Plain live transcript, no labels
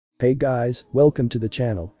Hey guys, welcome to the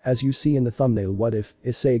channel. As you see in the thumbnail, what if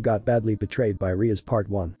Issei got badly betrayed by Rias part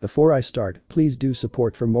 1. Before I start, please do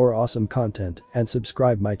support for more awesome content and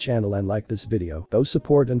subscribe my channel and like this video. Go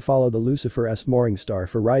support and follow the Lucifer's Moringstar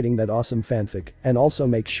for writing that awesome fanfic, and also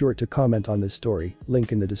make sure to comment on this story,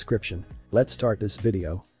 link in the description. Let's start this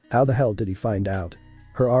video. How the hell did he find out?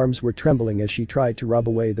 Her arms were trembling as she tried to rub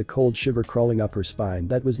away the cold shiver crawling up her spine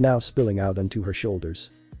that was now spilling out onto her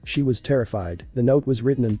shoulders. She was terrified. The note was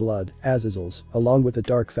written in blood, Azazel's, along with a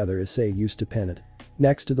dark feather Issei used to pen it.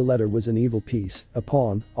 Next to the letter was an evil piece, a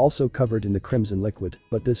pawn, also covered in the crimson liquid,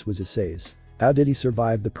 but this was Issei's. How did he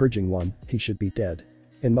survive the purging one? He should be dead.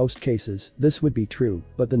 In most cases, this would be true,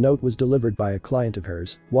 but the note was delivered by a client of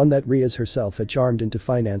hers, one that Rias herself had charmed into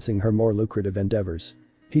financing her more lucrative endeavors.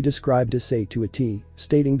 He described Issei to a T,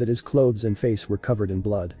 stating that his clothes and face were covered in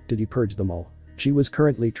blood. Did he purge them all? She was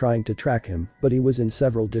currently trying to track him, but he was in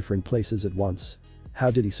several different places at once. How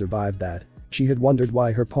did he survive that? She had wondered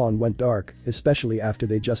why her pawn went dark, especially after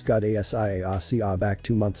they just got Issei back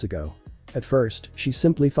 2 months ago. At first, she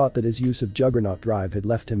simply thought that his use of Juggernaut Drive had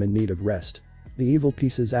left him in need of rest. The evil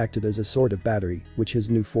pieces acted as a sort of battery, which his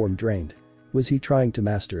new form drained. Was he trying to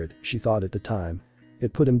master it, she thought at the time.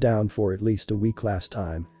 It put him down for at least a week last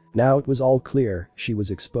time. Now it was all clear, she was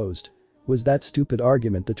exposed. Was that stupid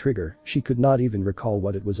argument the trigger? She could not even recall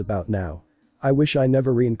what it was about now. I wish I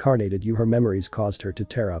never reincarnated you. Her memories caused her to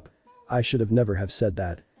tear up. I should have never have said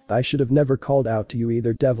that. I should have never called out to you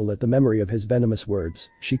either. Devil, at the memory of his venomous words,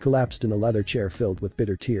 she collapsed in a leather chair filled with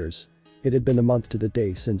bitter tears. It had been a month to the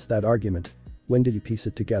day since that argument. When did you piece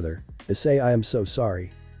it together? Issei, I am so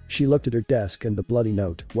sorry. She looked at her desk and the bloody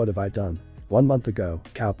note. What have I done? 1 month ago,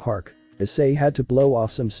 Cow Park. Issei had to blow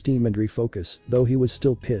off some steam and refocus, though he was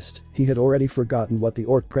still pissed. He had already forgotten what the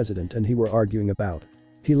orc president and he were arguing about.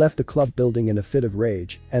 He left the club building in a fit of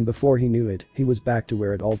rage, and before he knew it, he was back to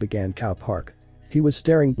where it all began, Cow Park. He was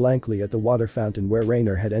staring blankly at the water fountain where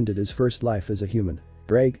Rainer had ended his first life as a human.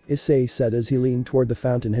 Drag, Issei said as he leaned toward the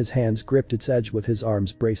fountain, his hands gripped its edge with his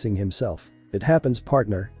arms, bracing himself. It happens,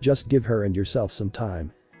 partner, just give her and yourself some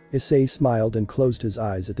time. Issei smiled and closed his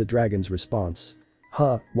eyes at the dragon's response.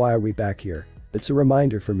 Huh, why are we back here? It's a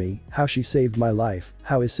reminder for me, how she saved my life.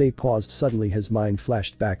 How Issei paused. Suddenly his mind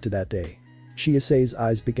flashed back to that day. Issei's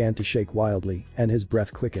eyes began to shake wildly, and his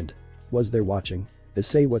breath quickened. Was there watching?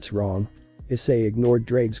 Issei, what's wrong? Issei ignored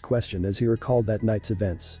Drake's question as he recalled that night's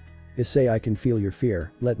events. Issei, I can feel your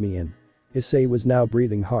fear, let me in. Issei was now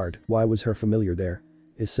breathing hard. Why was her familiar there?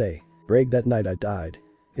 Issei. Drake, that night I died.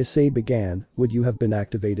 Issei began. Would you have been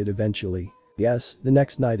activated eventually? Yes, the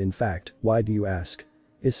next night in fact. Why do you ask?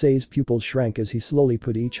 Issei's pupils shrank as he slowly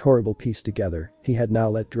put each horrible piece together. He had now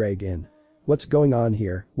let Drake in. What's going on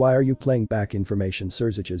here? Why are you playing back information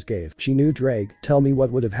Surziches gave? She knew Drake. Tell me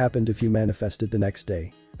what would have happened if you manifested the next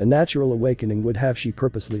day. A natural awakening would have she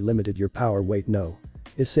purposely limited your power? Wait, no.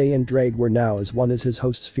 Issei and Drake were now as one as his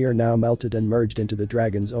host's fear now melted and merged into the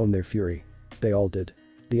dragon's own their fury. They all did.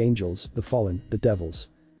 The angels, the fallen, the devils.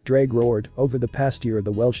 Drake roared. Over the past year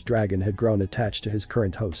the Welsh dragon had grown attached to his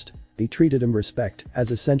current host. He treated him respect as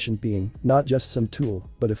a sentient being, not just some tool,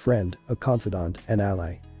 but a friend, a confidant, an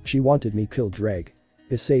ally. She wanted me killed, Drake.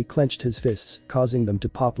 Issei clenched his fists, causing them to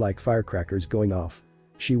pop like firecrackers going off.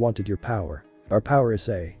 She wanted your power. Our power,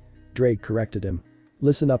 Issei. Drake corrected him.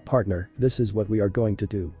 Listen up, partner, this is what we are going to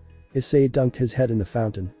do. Issei dunked his head in the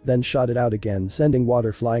fountain, then shot it out again, sending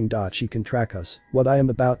water flying. She can track us. What I am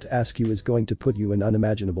about to ask you is going to put you in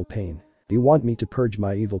unimaginable pain. You want me to purge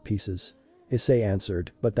my evil pieces? Issei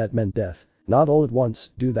answered, but that meant death. Not all at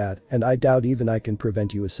once, do that, and I doubt even I can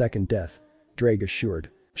prevent you a second death. Drake assured.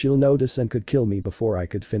 She'll notice and could kill me before I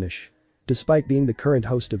could finish. Despite being the current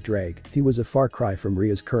host of Drake, he was a far cry from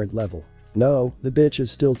Ria's current level. No, the bitch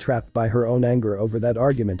is still trapped by her own anger over that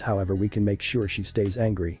argument, however we can make sure she stays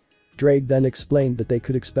angry. Drake then explained that they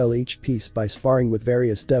could expel each piece by sparring with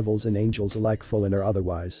various devils and angels alike, fallen or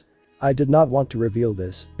otherwise. I did not want to reveal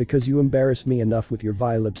this, because you embarrass me enough with your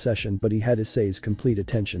vile obsession, but he had Issei's complete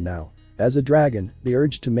attention now. As a dragon, the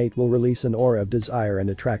urge to mate will release an aura of desire and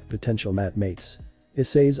attract potential mates.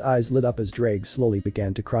 Issei's eyes lit up as Drake slowly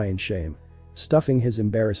began to cry in shame. Stuffing his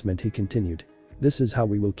embarrassment, he continued. This is how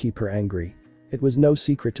we will keep her angry. It was no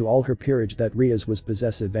secret to all her peerage that Rias was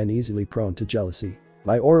possessive and easily prone to jealousy.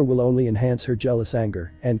 My aura will only enhance her jealous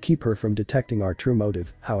anger and keep her from detecting our true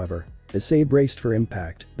motive, however. Issei braced for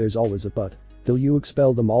impact. There's always a but. Till you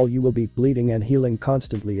expel them all you will be bleeding and healing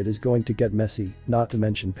constantly. It is going to get messy, not to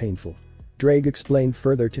mention painful. Drake explained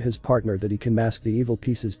further to his partner that he can mask the evil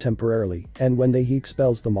pieces temporarily, and when he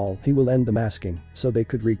expels them all he will end the masking, so they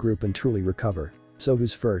could regroup and truly recover. So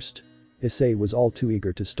who's first? Issei was all too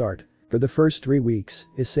eager to start. For the first 3 weeks,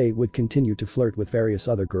 Issei would continue to flirt with various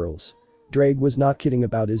other girls. Drake was not kidding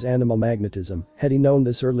about his animal magnetism. Had he known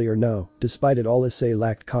this earlier? No, despite it all Issei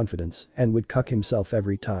lacked confidence and would cuck himself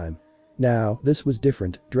every time. Now, this was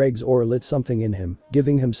different. Drake's aura lit something in him,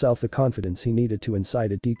 giving himself the confidence he needed to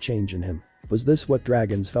incite a deep change in him. Was this what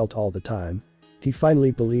dragons felt all the time? He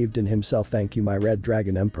finally believed in himself. Thank you, my red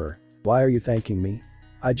dragon emperor. Why are you thanking me?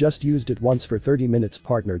 I just used it once for 30 minutes,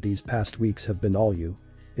 partner. These past weeks have been all you.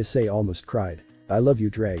 Issei almost cried. I love you,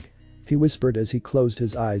 Drake. He whispered as he closed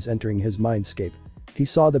his eyes, entering his mindscape. He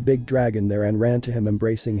saw the big dragon there and ran to him,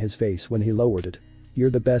 embracing his face when he lowered it. You're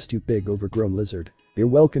the best, you big overgrown lizard. You're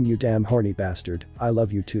welcome, you damn horny bastard. I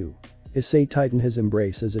love you too. Issei tightened his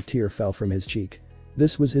embrace as a tear fell from his cheek.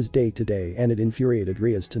 This was his day today and it infuriated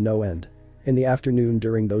Rias to no end. In the afternoon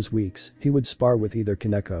during those weeks, he would spar with either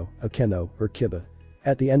Kaneko, Akeno, or Kiba.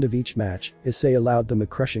 At the end of each match, Issei allowed them a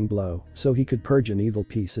crushing blow so he could purge an evil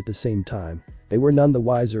piece at the same time. They were none the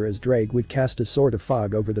wiser as Drake would cast a sort of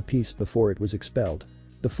fog over the piece before it was expelled.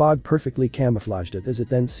 The fog perfectly camouflaged it as it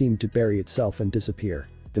then seemed to bury itself and disappear.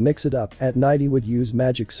 To mix it up, at night he would use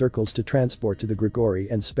magic circles to transport to the Grigori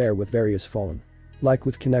and spare with various fallen. Like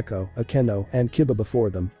with Kaneko, Akeno, and Kiba before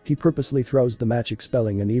them, he purposely throws the match,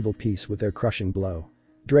 expelling an evil piece with their crushing blow.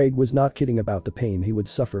 Drake was not kidding about the pain he would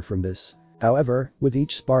suffer from this. However, with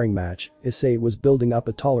each sparring match, Issei was building up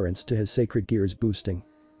a tolerance to his sacred gear's boosting.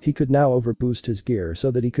 He could now overboost his gear so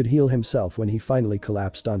that he could heal himself when he finally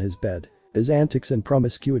collapsed on his bed. His antics and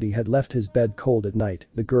promiscuity had left his bed cold at night.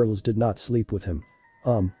 The girls did not sleep with him.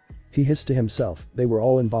 He hissed to himself. They were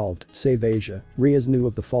all involved, save Asia. Rias knew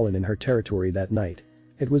of the fallen in her territory that night.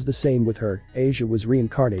 It was the same with her. Asia was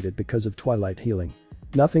reincarnated because of twilight healing.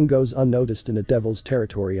 Nothing goes unnoticed in a devil's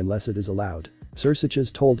territory unless it is allowed.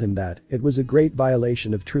 Circiches told him that it was a great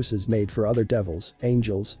violation of truces made for other devils,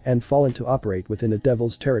 angels, and fallen to operate within a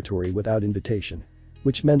devil's territory without invitation.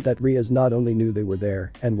 Which meant that Rias not only knew they were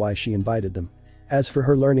there and why she invited them. As for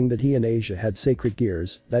her learning that he and Asia had sacred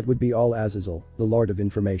gears, that would be all Azazel, the Lord of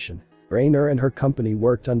Information. Rainer and her company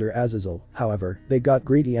worked under Azazel, however, they got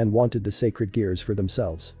greedy and wanted the sacred gears for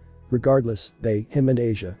themselves. Regardless, him and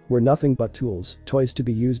Asia, were nothing but tools, toys to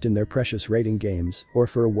be used in their precious raiding games or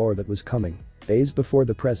for a war that was coming. Days before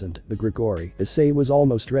the present, the Grigori, Issei was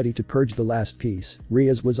almost ready to purge the last piece.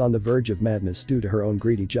 Rias was on the verge of madness due to her own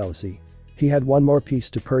greedy jealousy. He had one more piece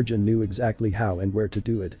to purge and knew exactly how and where to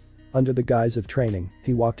do it. Under the guise of training,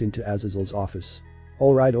 he walked into Azazel's office.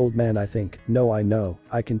 Alright, old man, I know,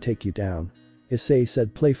 I can take you down. Issei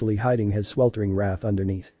said playfully, hiding his sweltering wrath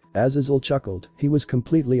underneath. Azazel chuckled. He was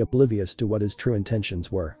completely oblivious to what his true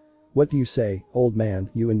intentions were. What do you say, old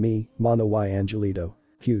man, you and me, mono y Angelito?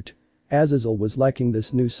 Cute. Azazel was liking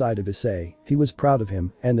this new side of Issei. He was proud of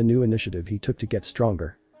him and the new initiative he took to get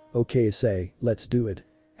stronger. Okay, Issei, let's do it.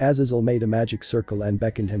 Azazel made a magic circle and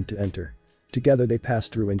beckoned him to enter. Together they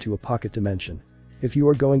passed through into a pocket dimension. If you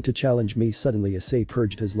are going to challenge me, suddenly Issei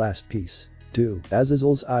purged his last piece.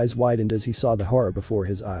 Azazel's eyes widened as he saw the horror before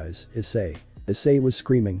his eyes. Issei was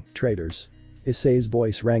screaming, traitors. Issei's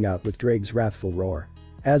voice rang out with Drake's wrathful roar.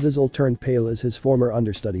 Azazel turned pale as his former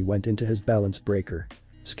understudy went into his balance breaker.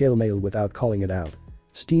 Scale mail without calling it out.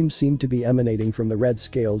 Steam seemed to be emanating from the red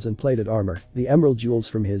scales and plated armor, the emerald jewels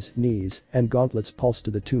from his knees, and gauntlets pulsed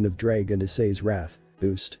to the tune of Drake and Issei's wrath.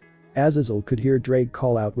 Boost. Azazel could hear Drake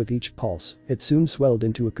call out with each pulse. It soon swelled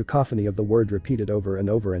into a cacophony of the word repeated over and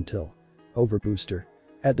over until overbooster.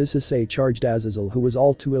 At this, Issei charged Azazel, who was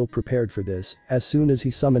all too ill prepared for this. As soon as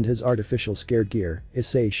he summoned his artificial scared gear,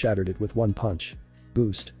 Issei shattered it with one punch.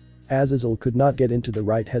 Boost. Azazel could not get into the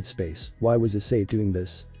right headspace. Why was Issei doing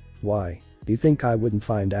this? Why? Do you think I wouldn't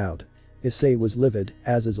find out? Issei was livid.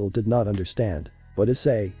 Azazel did not understand. But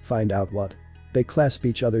Issei, find out what? They clasped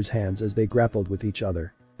each other's hands as they grappled with each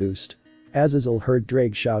other. Boost. Azazel heard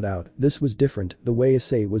Drake shout out. This was different. The way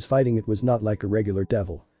Issei was fighting it was not like a regular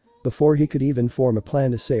devil. Before he could even form a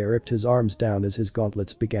plan, Issei ripped his arms down as his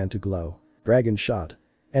gauntlets began to glow. Dragon shot.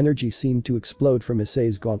 Energy seemed to explode from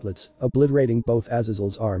Issei's gauntlets, obliterating both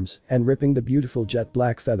Azazel's arms and ripping the beautiful jet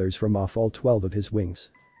black feathers from off all 12 of his wings.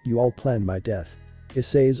 You all planned my death.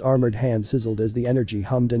 Issei's armored hand sizzled as the energy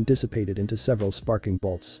hummed and dissipated into several sparking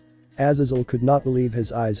bolts. Azazel could not believe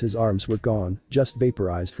his eyes. His arms were gone, just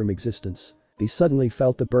vaporized from existence. He suddenly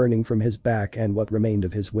felt the burning from his back and what remained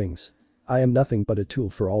of his wings. I am nothing but a tool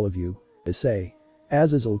for all of you. Issei.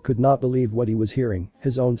 Azazel could not believe what he was hearing,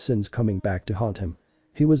 his own sins coming back to haunt him.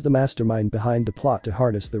 He was the mastermind behind the plot to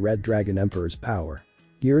harness the Red Dragon Emperor's power.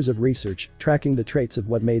 Years of research, tracking the traits of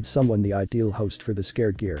what made someone the ideal host for the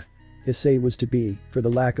scared gear. Issei was to be, for the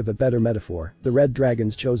lack of a better metaphor, the Red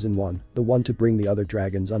Dragon's chosen one, the one to bring the other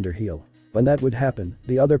dragons under heel. When that would happen,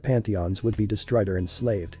 the other pantheons would be destroyed or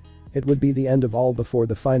enslaved. It would be the end of all before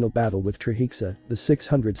the final battle with Trihexa, the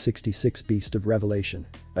 666 beast of revelation.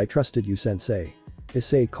 I trusted you, sensei.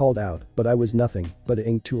 Issei called out, but I was nothing but a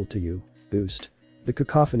ink tool to you. Boost. The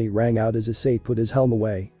cacophony rang out as Issei put his helm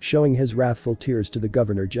away, showing his wrathful tears to the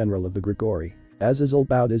Governor-General of the Grigori. Azazel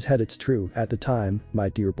bowed his head. It's true, at the time, my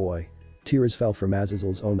dear boy. Tears fell from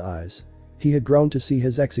Azazel's own eyes. He had grown to see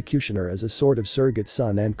his executioner as a sort of surrogate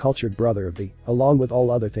son and cultured brother of the, along with all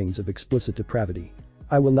other things of explicit depravity.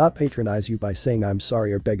 I will not patronize you by saying I'm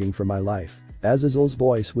sorry or begging for my life. Azazel's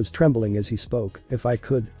voice was trembling as he spoke. If I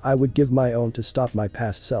could, I would give my own to stop my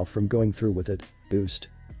past self from going through with it. Boost.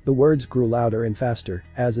 The words grew louder and faster.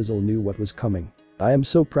 Azazel knew what was coming. I am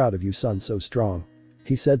so proud of you, son, so strong.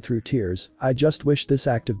 He said through tears. I just wish this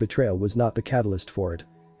act of betrayal was not the catalyst for it.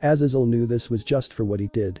 Azazel knew this was just for what he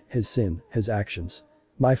did, his sin, his actions.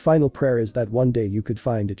 My final prayer is that one day you could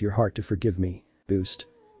find it your heart to forgive me. Boost.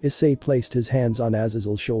 Issei placed his hands on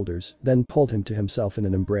Azazel's shoulders, then pulled him to himself in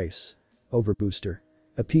an embrace. Over, Booster.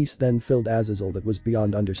 A peace then filled Azazel that was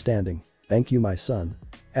beyond understanding. Thank you, my son.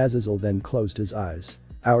 Azazel then closed his eyes.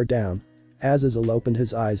 Hour down. Azazel opened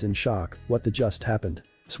his eyes in shock. What the just happened?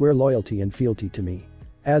 Swear loyalty and fealty to me.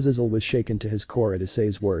 Azazel was shaken to his core at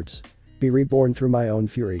Issei's words. Be reborn through my own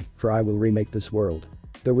fury, for I will remake this world.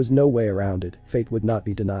 There was no way around it, fate would not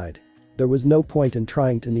be denied. There was no point in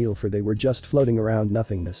trying to kneel, for they were just floating around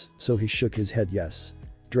nothingness, so he shook his head yes.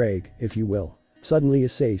 Drag, if you will. Suddenly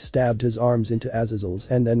Issei stabbed his arms into Azazel's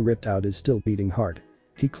and then ripped out his still beating heart.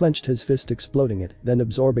 He clenched his fist, exploding it, then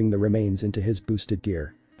absorbing the remains into his boosted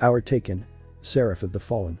gear. Hour taken. Seraph of the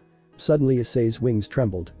Fallen. Suddenly Issei's wings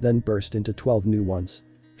trembled, then burst into 12 new ones.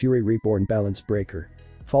 Fury Reborn Balance Breaker.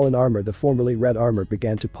 Fallen armor. The formerly red armor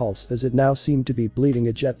began to pulse as it now seemed to be bleeding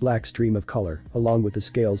a jet black stream of color, along with the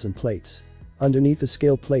scales and plates. Underneath the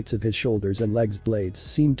scale plates of his shoulders and legs, blades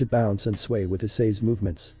seemed to bounce and sway with Issei's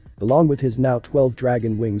movements. Along with his now 12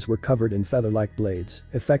 dragon wings were covered in feather-like blades.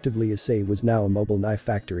 Effectively, Issei was now a mobile knife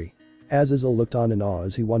factory. Azazel looked on in awe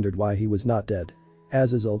as he wondered why he was not dead.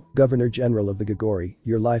 Azazel, Governor-General of the Grigori,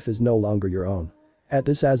 your life is no longer your own. At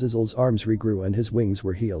this, Azazel's arms regrew and his wings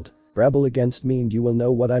were healed. Rebel against me and you will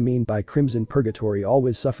know what I mean by crimson purgatory,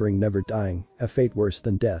 always suffering, never dying, a fate worse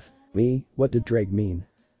than death. Me? What did Drake mean?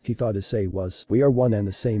 He thought Issei was. We are one and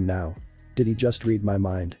the same now. Did he just read my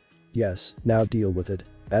mind? Yes, now deal with it.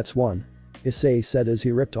 That's one. Issei said as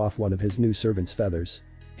he ripped off one of his new servant's feathers.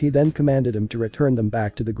 He then commanded him to return them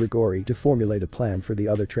back to the Grigori to formulate a plan for the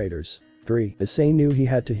other traitors. 3. Issei knew he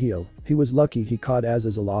had to heal. He was lucky he caught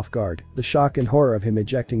Azazel off guard. The shock and horror of him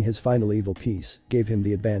ejecting his final evil piece gave him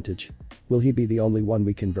the advantage. Will he be the only one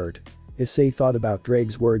we convert? Issei thought about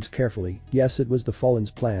Drake's words carefully. Yes, it was the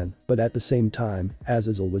Fallen's plan, but at the same time,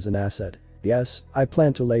 Azazel was an asset. Yes, I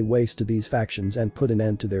plan to lay waste to these factions and put an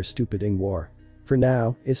end to their stupid war. For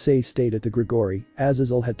now, Issei stayed at the Grigori.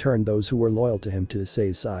 Azazel had turned those who were loyal to him to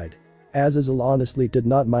Issei's side. Azazel honestly did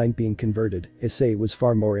not mind being converted. Issei was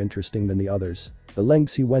far more interesting than the others. The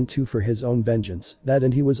lengths he went to for his own vengeance, that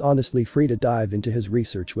and he was honestly free to dive into his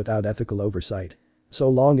research without ethical oversight. So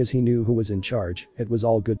long as he knew who was in charge, it was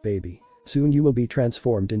all good, baby. Soon you will be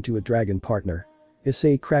transformed into a dragon partner.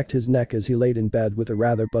 Issei cracked his neck as he laid in bed with a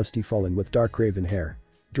rather busty Fallen with dark raven hair.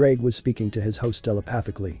 Drake was speaking to his host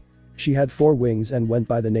telepathically. She had 4 wings and went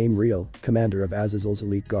by the name Real, commander of Azazel's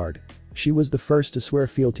elite guard. She was the first to swear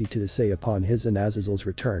fealty to Issei upon his and Azazel's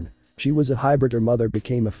return. She was a hybrid. Her mother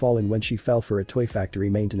became a Fallen when she fell for a toy factory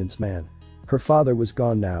maintenance man. Her father was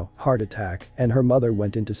gone now, heart attack, and her mother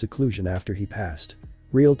went into seclusion after he passed.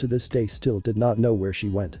 Real to this day still did not know where she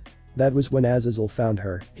went. That was when Azazel found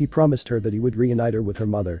her. He promised her that he would reunite her with her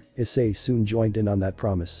mother. Issei soon joined in on that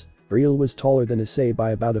promise. Real was taller than Issei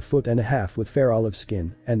by about 1.5 feet with fair olive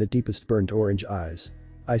skin and the deepest burnt orange eyes.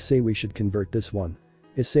 I say we should convert this one.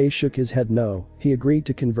 Issei shook his head no. He agreed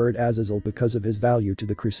to convert Azazel because of his value to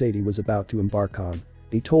the crusade he was about to embark on.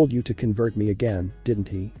 He told you to convert me again, didn't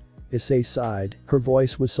he? Issei sighed. Her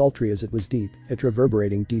voice was sultry as it was deep, it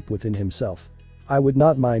reverberating deep within himself. I would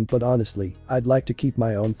not mind, but honestly, I'd like to keep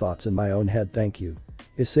my own thoughts in my own head, thank you.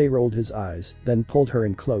 Issei rolled his eyes, then pulled her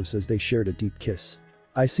in close as they shared a deep kiss.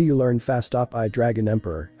 I see you learn fast, I Dragon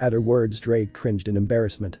Emperor. At her words, Drake cringed in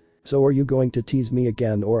embarrassment. So are you going to tease me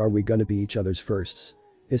again, or are we gonna be each other's firsts?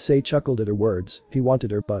 Issei chuckled at her words. He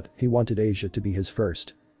wanted her, but he wanted Asia to be his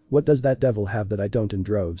first. What does that devil have that I don't? In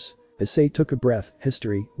droves. Issei took a breath.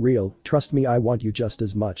 History, Real, trust me, I want you just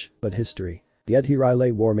as much, but history. Yet here I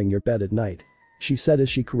lay warming your bed at night. She said as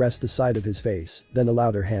she caressed the side of his face, then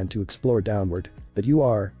allowed her hand to explore downward. But you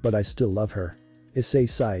are, but I still love her. Issei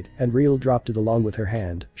sighed, and Real dropped it along with her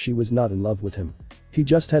hand. She was not in love with him. He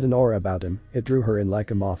just had an aura about him, it drew her in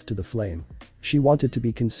like a moth to the flame. She wanted to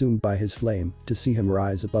be consumed by his flame, to see him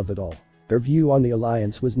rise above it all. Their view on the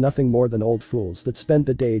alliance was nothing more than old fools that spent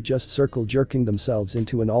the day just circle-jerking themselves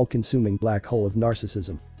into an all-consuming black hole of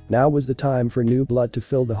narcissism. Now was the time for new blood to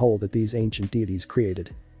fill the hole that these ancient deities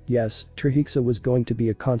created. Yes, Trihixa was going to be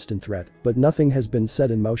a constant threat, but nothing has been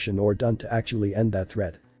set in motion or done to actually end that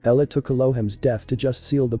threat. Hell, it took Elohim's death to just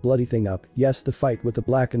seal the bloody thing up. Yes, the fight with the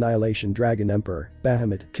Black Annihilation Dragon Emperor,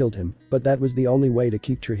 Bahamut, killed him, but that was the only way to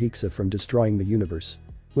keep Trihixa from destroying the universe.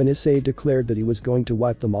 When Issei declared that he was going to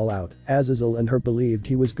wipe them all out, Azazel and her believed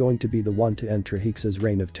he was going to be the one to end Trihixa's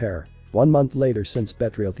reign of terror. 1 month later since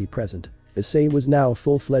Betrayalty present. Issei was now a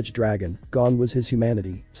full-fledged dragon, gone was his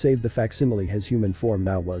humanity, save the facsimile his human form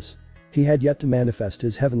now was. He had yet to manifest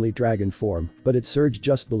his heavenly dragon form, but it surged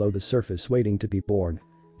just below the surface waiting to be born.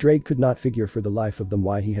 Drake could not figure for the life of them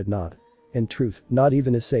why he had not. In truth, not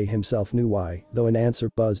even Issei himself knew why, though an answer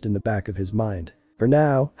buzzed in the back of his mind. For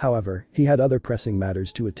now, however, he had other pressing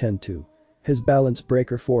matters to attend to. His balance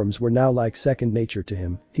breaker forms were now like second nature to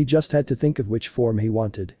him, he just had to think of which form he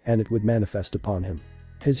wanted, and it would manifest upon him.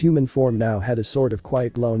 His human form now had a sort of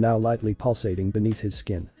quiet glow now lightly pulsating beneath his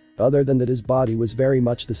skin. Other than that, his body was very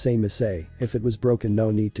much the same as Issei, if it was broken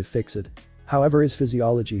no need to fix it. However, his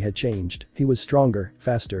physiology had changed, he was stronger,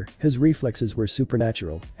 faster, his reflexes were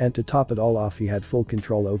supernatural, and to top it all off he had full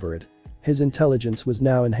control over it. His intelligence was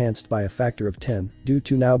now enhanced by a factor of 10, due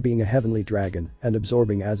to now being a heavenly dragon and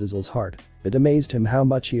absorbing Azazel's heart. It amazed him how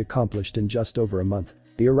much he accomplished in just over a month.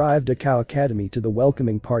 He arrived at Cow Academy to the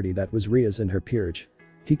welcoming party that was Rias and her peerage.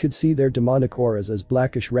 He could see their demonic auras as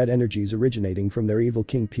blackish red energies originating from their evil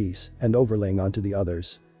king piece and overlaying onto the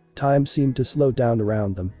others. Time seemed to slow down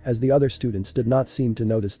around them as the other students did not seem to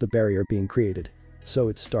notice the barrier being created. So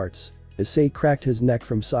it starts. Issei cracked his neck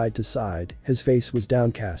from side to side, his face was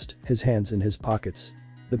downcast, his hands in his pockets.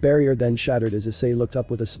 The barrier then shattered as Issei looked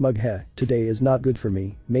up with a smug "Heh, today is not good for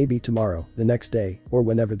me, maybe tomorrow, the next day, or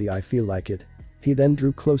whenever I feel like it." He then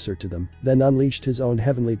drew closer to them, then unleashed his own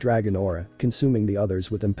heavenly dragon aura, consuming the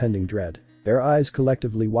others with impending dread. Their eyes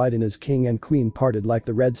collectively widen as king and queen parted like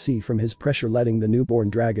the Red Sea from his pressure, letting the newborn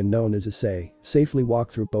dragon known as Issei safely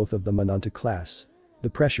walk through both of them and onto class. The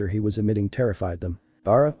pressure he was emitting terrified them.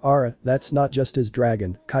 Ara, that's not just his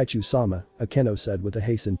dragon, Kaichu-sama," Akeno said with a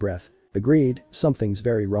hastened breath. "Agreed, something's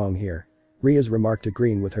very wrong here." Rias remarked,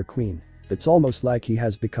 agreeing with her queen. "It's almost like he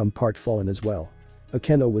has become part fallen as well."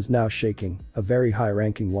 Akeno was now shaking, a very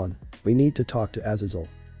high-ranking one. "We need to talk to Azazel."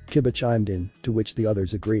 Kiba chimed in, to which the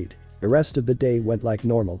others agreed. The rest of the day went like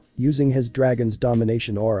normal, using his dragon's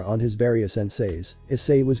domination aura on his various senseis.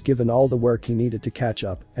 Issei was given all the work he needed to catch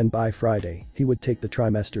up, and by Friday, he would take the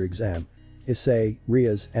trimester exam. "Issei,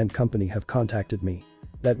 Rias, and company have contacted me."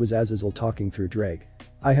 That was Azazel talking through Drake.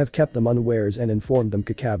 "I have kept them unawares and informed them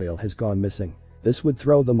Kakabale has gone missing. This would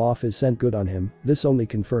throw them off his scent good on him, this only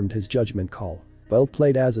confirmed his judgment call." "Well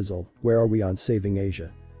played, Azazel, where are we on saving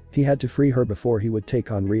Asia?" He had to free her before he would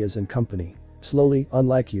take on Rias and company. "Slowly,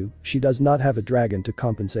 unlike you, she does not have a dragon to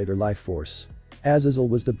compensate her life force." Azazel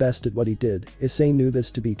was the best at what he did, Issei knew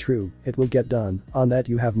this to be true, "It will get done, on that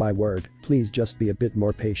you have my word, please just be a bit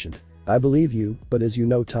more patient." "I believe you, but as you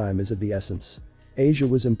know, time is of the essence." Asia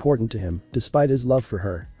was important to him, despite his love for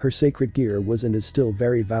her sacred gear was and is still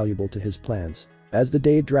very valuable to his plans. As the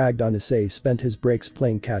day dragged on, Issei spent his breaks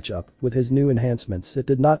playing catch-up with his new enhancements. It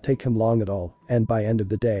did not take him long at all, and by end of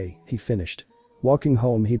the day, he finished. Walking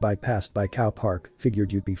home, he bypassed by Cow Park,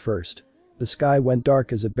 figured you'd be first. The sky went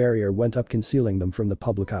dark as a barrier went up concealing them from the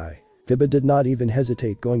public eye. Kiba did not even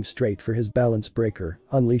hesitate, going straight for his balance breaker,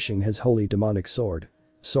 unleashing his holy demonic sword.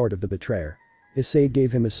 Sword of the Betrayer. Issei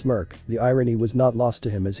gave him a smirk, the irony was not lost to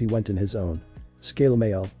him as he went in his own. Scale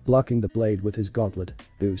mail, blocking the blade with his gauntlet.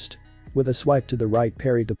 Boost. With a swipe to the right,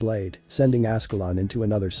 parried the blade, sending Ascalon into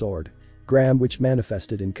another sword. Graham, which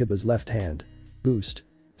manifested in Kiba's left hand. Boost.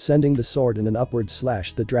 Sending the sword in an upward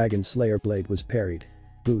slash, the Dragon Slayer blade was parried.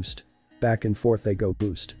 Boost. Back and forth they go.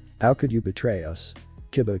 Boost. "How could you betray us?"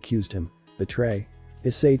 Kiba accused him. "Betray?"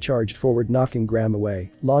 Issei charged forward, knocking Graham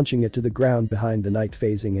away, launching it to the ground behind the knight,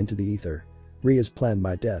 phasing into the ether. "Rias planned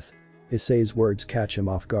my death." Issei's words catch him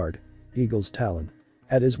off guard. Eagle's talon.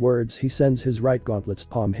 At his words, he sends his right gauntlet's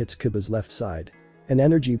palm hits Kiba's left side. An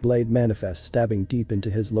energy blade manifests, stabbing deep into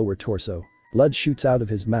his lower torso. Blood shoots out of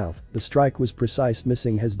his mouth, the strike was precise,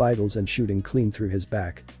 missing his vitals and shooting clean through his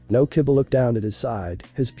back. No, Kiba looked down at his side,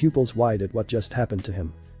 his pupils wide at what just happened to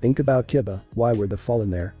him. "Think about Kiba, why were the fallen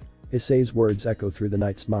there?" Issei's words echo through the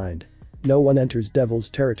knight's mind. "No one enters devil's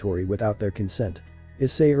territory without their consent."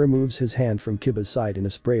 Issei removes his hand from Kiba's side in a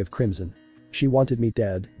spray of crimson. She wanted me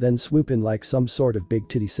dead, then swoop in like some sort of big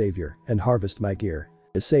titty savior and harvest my gear.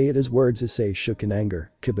 Issei at his words. Issei shook in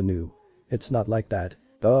anger. Kiba knew. It's not like that.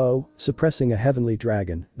 Oh, suppressing a heavenly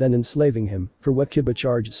dragon, then enslaving him, for what? Kiba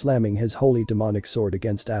charged, slamming his holy demonic sword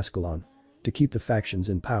against Ascalon. To keep the factions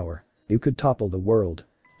in power. You could topple the world.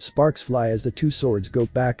 Sparks fly as the two swords go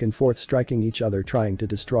back and forth, striking each other, trying to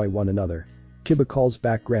destroy one another. Kiba calls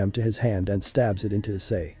back Gram to his hand and stabs it into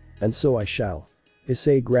Issei. And so I shall.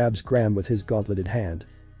 Issei grabs Gram with his gauntleted hand.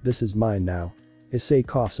 This is mine now. Issei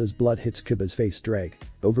coughs as blood hits Kiba's face. Drag.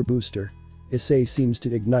 Overbooster. Issei seems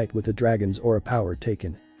to ignite with the dragon's aura power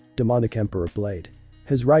taken. Demonic Emperor Blade.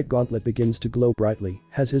 His right gauntlet begins to glow brightly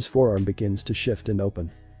as his forearm begins to shift and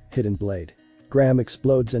open. Hidden Blade. Gram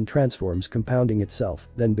explodes and transforms, compounding itself,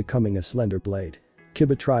 then becoming a slender blade.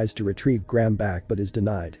 Kiba tries to retrieve Gram back but is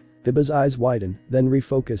denied. Kiba's eyes widen, then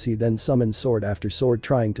refocus. He then summons sword after sword,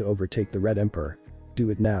 trying to overtake the Red Emperor. Do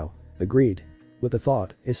it now. Agreed. With a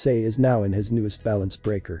thought, Issei is now in his newest balance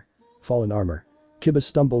breaker. Fallen armor. Kiba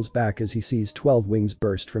stumbles back as he sees 12 wings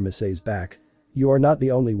burst from Issei's back. You are not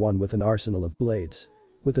the only one with an arsenal of blades.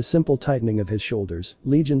 With a simple tightening of his shoulders,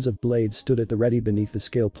 legions of blades stood at the ready beneath the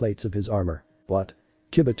scale plates of his armor. What?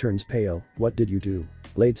 Kiba turns pale. What did you do?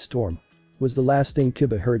 Blade storm. Was the last thing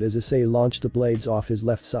Kiba heard as Issei launched the blades off his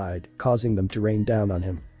left side, causing them to rain down on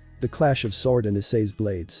him. The clash of sword and Issei's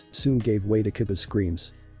blades soon gave way to Kiba's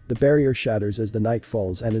screams. The barrier shatters as the night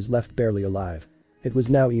falls and is left barely alive. It was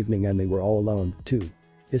now evening and they were all alone, too.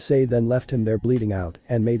 Issei then left him there bleeding out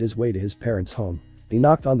and made his way to his parents' home. He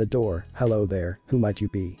knocked on the door. Hello there, who might you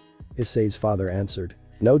be? Issei's father answered.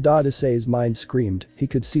 No. Issei's mind screamed. He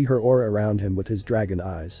could see her aura around him with his dragon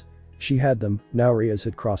eyes. She had them. Now Rias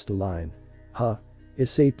had crossed the line. Huh?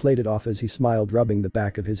 Issei played it off as he smiled, rubbing the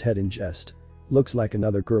back of his head in jest. Looks like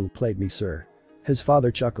another girl played me, sir. His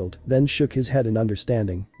father chuckled, then shook his head in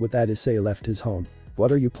understanding. With that, Issei left his home.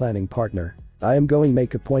 What are you planning, partner? I am going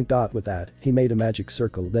make a point. With that, he made a magic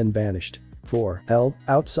circle then vanished. 4. Hell,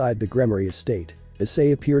 outside the Gremory estate.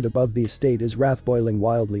 Issei appeared above the estate, his wrath boiling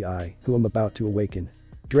wildly. I, who am about to awaken.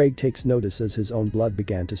 Drake takes notice as his own blood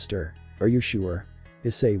began to stir. Are you sure?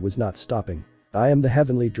 Issei was not stopping. I am the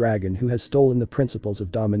heavenly dragon who has stolen the principles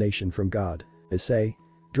of domination from God. Issei?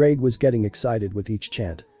 Drake was getting excited with each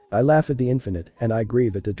chant. I laugh at the infinite and I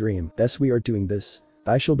grieve at the dream. Yes, we are doing this.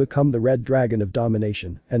 I shall become the red dragon of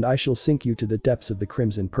domination and I shall sink you to the depths of the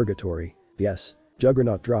crimson purgatory. Yes.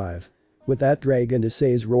 Juggernaut drive. With that, Drake and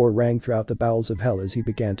Issei's roar rang throughout the bowels of hell as he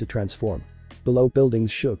began to transform. Below,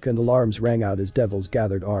 buildings shook and alarms rang out as devils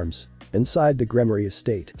gathered arms. Inside the Gremory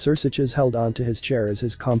estate, Circiches held on to his chair as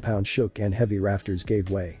his compound shook and heavy rafters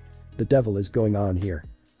gave way. The devil is going on here.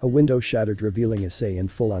 A window shattered, revealing Issei in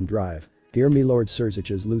full-on drive. Hear me, Lord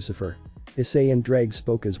Circiches, Lucifer. Issei and Drake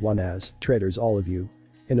spoke as one. As traitors all of you.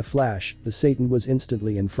 In a flash, the Satan was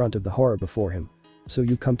instantly in front of the horror before him. So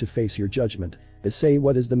you come to face your judgment. Issei,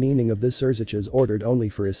 what is the meaning of this? Circiches ordered, only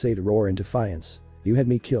for Issei to roar in defiance. You had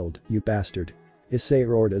me killed, you bastard. Issei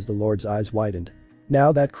roared as the Lord's eyes widened.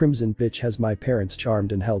 Now that crimson bitch has my parents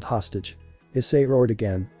charmed and held hostage. Issei roared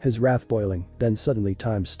again, his wrath boiling, then suddenly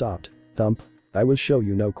time stopped. Thump. I will show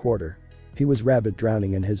you no quarter. He was rabid,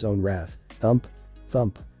 drowning in his own wrath. Thump.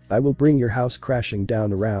 Thump. I will bring your house crashing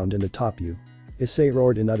down around and atop you. Issei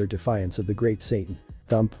roared in utter defiance of the great Satan.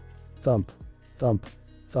 Thump. Thump. Thump.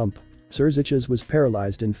 Thump. Circiches was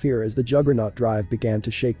paralyzed in fear as the juggernaut drive began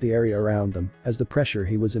to shake the area around them as the pressure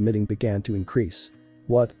he was emitting began to increase.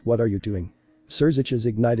 What are you doing? Circiches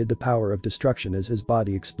ignited the power of destruction as his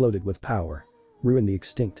body exploded with power. Ruin the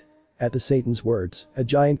extinct. At the Satan's words, a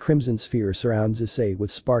giant crimson sphere surrounds Issei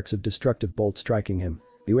with sparks of destructive bolts striking him.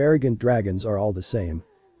 You arrogant dragons are all the same.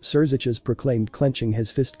 Circiches proclaimed, clenching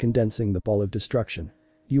his fist, condensing the ball of destruction.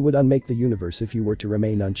 You would unmake the universe if you were to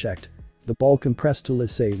remain unchecked. The ball compressed till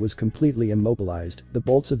Issei was completely immobilized. The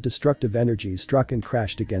bolts of destructive energy struck and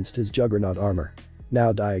crashed against his juggernaut armor.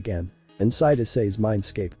 Now die again. Inside Issei's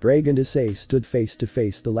mindscape, Drake and Issei stood face to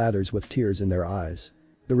face, the ladders with tears in their eyes.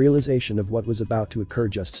 The realization of what was about to occur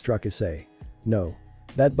just struck Issei. No.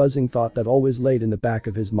 That buzzing thought that always laid in the back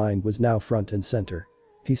of his mind was now front and center.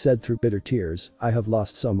 He said through bitter tears, I have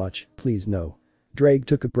lost so much, please no. Drake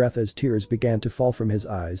took a breath as tears began to fall from his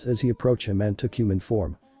eyes as he approached him and took human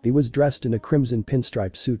form. He was dressed in a crimson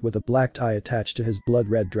pinstripe suit with a black tie attached to his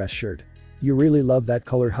blood-red dress shirt. You really love that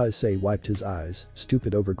color, huh? Issei wiped his eyes.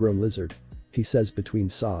 Stupid overgrown lizard. He says between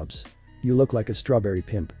sobs. You look like a strawberry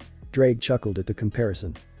pimp. Drake chuckled at the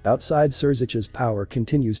comparison. Outside, Circiches' power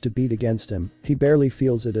continues to beat against him. He barely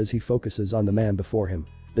feels it as he focuses on the man before him.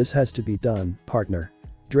 This has to be done, partner.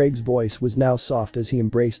 Drake's voice was now soft as he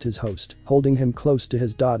embraced his host, holding him close to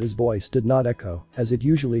his. His voice did not echo, as it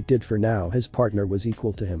usually did, for now his partner was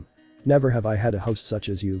equal to him. Never have I had a host such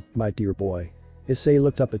as you, my dear boy. Issei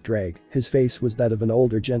looked up at Drake. His face was that of an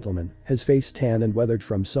older gentleman, his face tan and weathered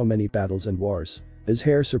from so many battles and wars. His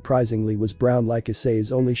hair surprisingly was brown like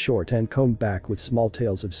Issei's, only short and combed back with small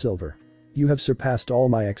tails of silver. You have surpassed all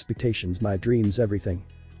my expectations, my dreams, everything.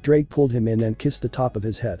 Drake pulled him in and kissed the top of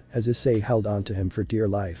his head as Issei held on to him for dear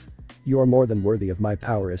life. You are more than worthy of my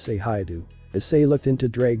power, Issei Hayadu. Issei looked into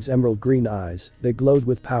Drake's emerald green eyes. They glowed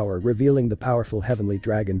with power, revealing the powerful heavenly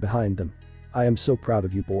dragon behind them. I am so proud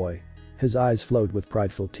of you, boy. His eyes flowed with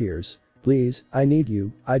prideful tears. Please, I need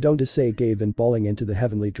you, I don't. Issei gave in, bawling into the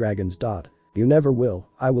heavenly dragon's dot. You never will,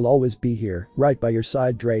 I will always be here, right by your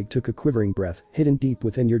side. Drake took a quivering breath. Hidden deep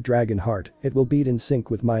within your dragon heart, it will beat in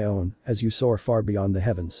sync with my own, as you soar far beyond the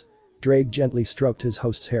heavens. Drake gently stroked his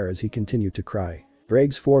host's hair as he continued to cry.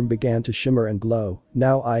 Drake's form began to shimmer and glow.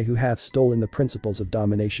 Now I who hath stolen the principles of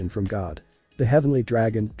domination from God. The heavenly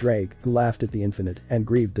dragon, Drake, who laughed at the infinite and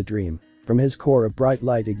grieved the dream. From his core a bright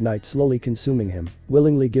light ignites, slowly consuming him.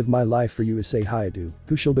 Willingly give my life for you, Issei Hayadu,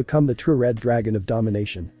 who shall become the true red dragon of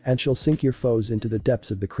domination and shall sink your foes into the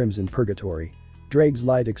depths of the crimson purgatory. Drake's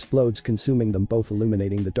light explodes, consuming them both,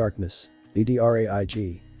 illuminating the darkness.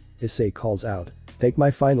 Draig. Issei calls out. Take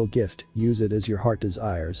my final gift, use it as your heart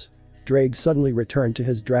desires. Drake suddenly returned to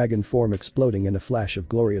his dragon form, exploding in a flash of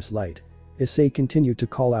glorious light. Issei continued to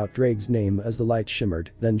call out Drake's name as the light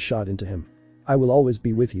shimmered, then shot into him. I will always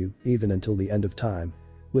be with you, even until the end of time.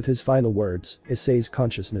 With his final words, Issei's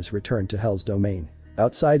consciousness returned to Hell's domain.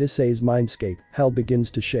 Outside Issei's mindscape, Hell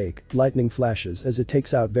begins to shake, lightning flashes as it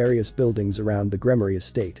takes out various buildings around the Gremory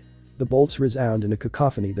estate. The bolts resound in a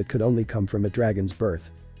cacophony that could only come from a dragon's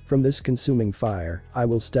birth. From this consuming fire, I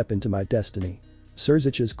will step into my destiny.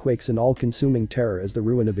 Surziches quakes in all-consuming terror as the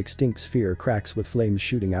ruin of extinct sphere cracks with flames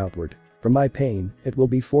shooting outward. From my pain, it will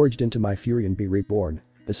be forged into my fury and be reborn.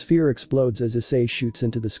 The sphere explodes as Issei shoots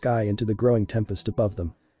into the sky, into the growing tempest above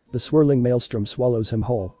them. The swirling maelstrom swallows him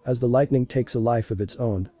whole as the lightning takes a life of its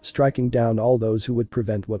own, striking down all those who would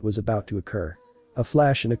prevent what was about to occur. A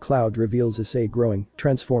flash in a cloud reveals Issei growing,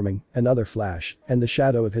 transforming, another flash, and the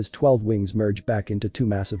shadow of his 12 wings merge back into 2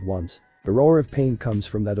 massive ones. The roar of pain comes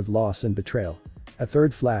from that of loss and betrayal. A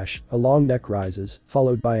third flash, a long neck rises,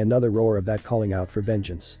 followed by another roar of that calling out for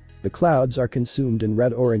vengeance. The clouds are consumed in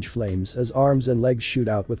red-orange flames as arms and legs shoot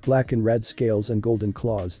out with black and red scales and golden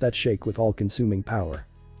claws that shake with all-consuming power.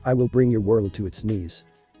 I will bring your world to its knees.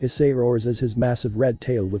 Issei roars as his massive red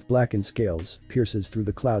tail with blackened scales pierces through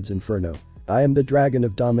the clouds' inferno. I am the dragon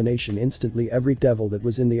of domination. Instantly every devil that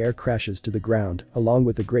was in the air crashes to the ground, along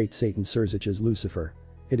with the great Satan Surziches Lucifer.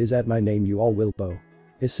 It is at my name you all will bow.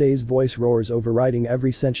 Issei's voice roars, overriding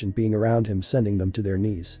every sentient being around him, sending them to their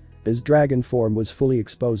knees. His dragon form was fully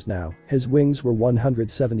exposed now. His wings were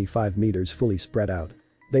 175 meters fully spread out.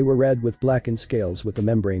 They were red with blackened scales with a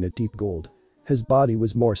membrane of deep gold. His body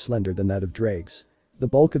was more slender than that of Drake's. The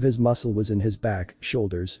bulk of his muscle was in his back,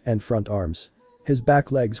 shoulders, and front arms. His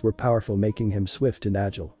back legs were powerful, making him swift and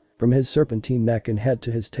agile. From his serpentine neck and head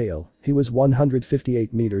to his tail, he was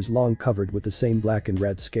 158 meters long, covered with the same black and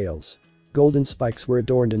red scales. Golden spikes were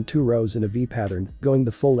adorned in 2 rows in a V pattern, going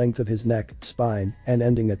the full length of his neck, spine, and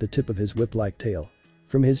ending at the tip of his whip-like tail.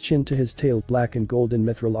 From his chin to his tail, black and golden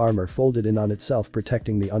mithril armor folded in on itself,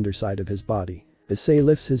 protecting the underside of his body. Issei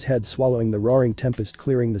lifts his head, swallowing the roaring tempest,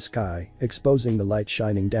 clearing the sky, exposing the light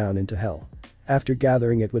shining down into hell. After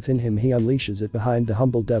gathering it within him, he unleashes it behind the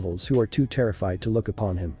humble devils who are too terrified to look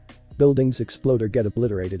upon him. Buildings explode or get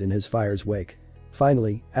obliterated in his fire's wake.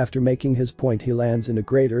 Finally, after making his point, he lands in a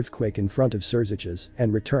great earthquake in front of Surziches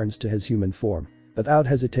and returns to his human form. Without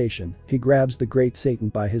hesitation, he grabs the great Satan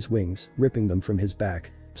by his wings, ripping them from his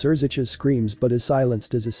back. Surziches screams but is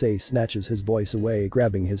silenced as Issei snatches his voice away,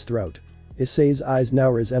 grabbing his throat. Issei's eyes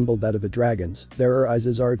now resemble that of a dragon's. Their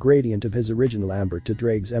eyes are a gradient of his original amber to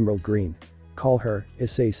Drake's emerald green. Call her,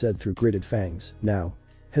 Issei said through gritted fangs, now.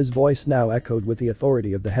 His voice now echoed with the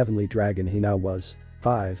authority of the heavenly dragon he now was.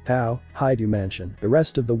 5. How? Haidu Mansion. The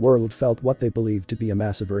rest of the world felt what they believed to be a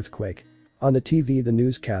massive earthquake. On the TV, the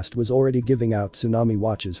newscast was already giving out tsunami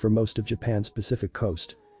watches for most of Japan's Pacific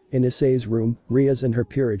coast. In Issei's room, Rias and her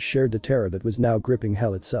peerage shared the terror that was now gripping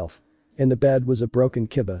hell itself. In the bed was a broken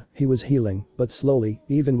Kiba. He was healing, but slowly,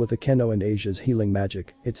 even with Akeno and Asia's healing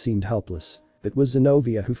magic, it seemed helpless. It was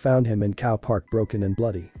Zenobia who found him in Cow Park, broken and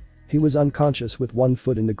bloody. He was unconscious with one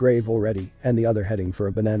foot in the grave already and the other heading for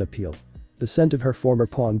a banana peel. The scent of her former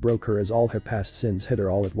pawn broke her as all her past sins hit her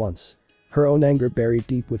all at once. Her own anger buried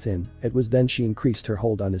deep within, it was then she increased her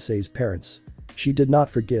hold on Issei's parents. She did not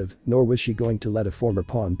forgive, nor was she going to let a former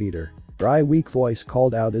pawn beat her. Her weak voice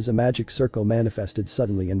called out as a magic circle manifested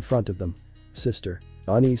suddenly in front of them. Sister.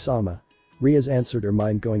 Ani-sama. Rias answered, her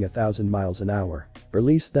mind going 1,000 miles an hour.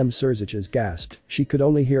 Release them, Surziches gasped. She could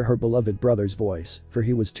only hear her beloved brother's voice, for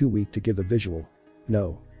he was too weak to give a visual.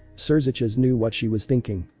 No. Surziches knew what she was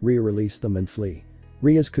thinking. Ria, release them and flee.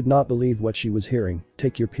 Rias could not believe what she was hearing.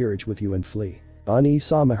 Take your peerage with you and flee.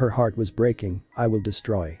 Ani-sama, her heart was breaking. I will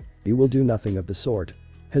destroy. You will do nothing of the sort.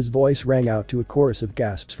 His voice rang out to a chorus of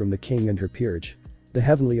gasps from the king and her peerage. The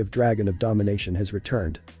heavenly of dragon of domination has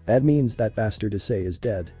returned. That means that bastard Issei is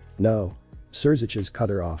dead. No. Surziches cut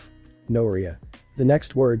her off. No, Ria. The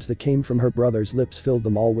next words that came from her brother's lips filled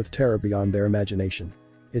them all with terror beyond their imagination.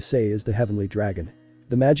 Issei is the heavenly dragon.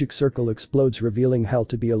 The magic circle explodes, revealing hell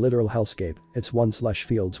to be a literal hellscape. Its once lush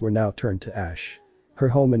fields were now turned to ash. Her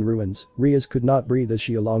home in ruins. Rias could not breathe as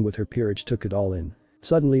she along with her peerage took it all in.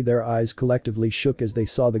 Suddenly their eyes collectively shook as they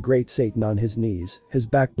saw the great Satan on his knees, his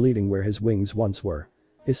back bleeding where his wings once were.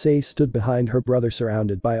 Issei stood behind her brother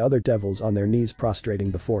surrounded by other devils on their knees prostrating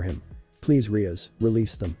before him. Please, Rias,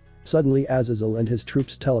 release them. Suddenly Azazel and his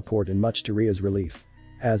troops teleport in, much to Ria's relief.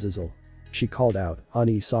 Azazel. She called out,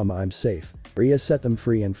 Ani-sama, I'm safe. Rias, set them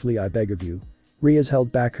free and flee, I beg of you. Rias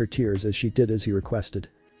held back her tears as she did as he requested.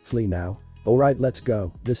 Flee now. Alright, let's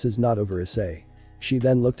go, this is not over, Issei. She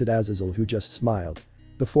then looked at Azazel, who just smiled.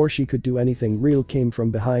 Before she could do anything, Riel came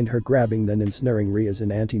from behind her, grabbing then ensnaring Rias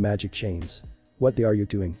in anti-magic chains. What are you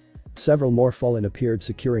doing? Several more fallen appeared,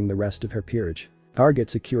 securing the rest of her peerage. Target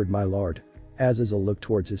secured, my lord. Azazel looked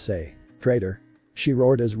towards Issei. Traitor. She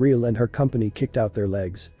roared as Riel and her company kicked out their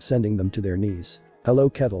legs, sending them to their knees. Hello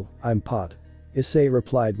kettle, I'm pot. Issei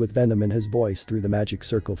replied with venom in his voice through the magic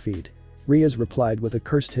circle feed. Rias replied with a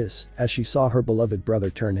cursed hiss as she saw her beloved brother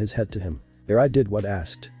turn his head to him. There, I did what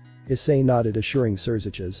asked. Issei nodded, assuring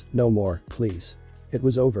Surziches, no more, please. It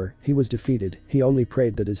was over, he was defeated, he only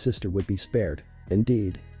prayed that his sister would be spared.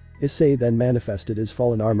 Indeed. Issei then manifested his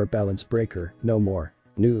fallen armor balance breaker, no more.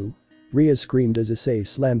 No. Rias screamed as Issei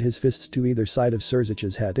slammed his fists to either side of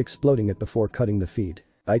Surziches' head, exploding it before cutting the feed.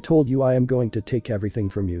 I told you I am going to take everything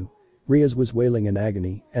from you. Rias was wailing in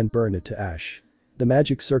agony and burn it to ash. The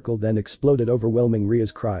magic circle then exploded, overwhelming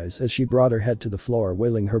Ria's cries as she brought her head to the floor,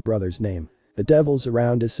 wailing her brother's name. The devils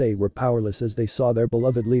around Issei were powerless as they saw their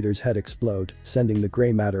beloved leader's head explode, sending the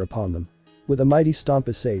grey matter upon them. With a mighty stomp,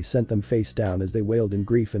 Issei sent them face down as they wailed in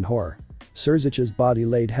grief and horror. Surzich's body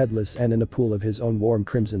laid headless and in a pool of his own warm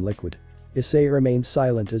crimson liquid. Issei remained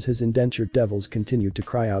silent as his indentured devils continued to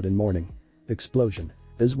cry out in mourning. Explosion.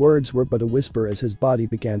 His words were but a whisper as his body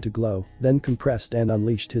began to glow, then compressed and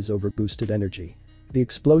unleashed his overboosted energy. The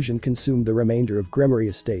explosion consumed the remainder of Gremory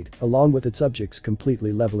Estate, along with its objects,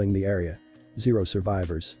 completely leveling the area. 0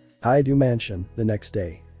 survivors. Haidu Mansion, the next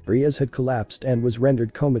day. Rias had collapsed and was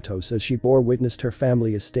rendered comatose as she bore witness her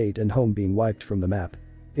family estate and home being wiped from the map.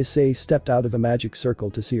 Issei stepped out of a magic circle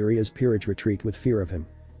to see Ria's peerage retreat with fear of him.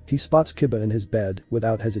 He spots Kiba in his bed,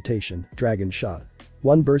 without hesitation, dragon shot.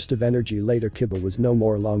 One burst of energy later, Kiba was no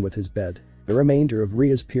more along with his bed. The remainder of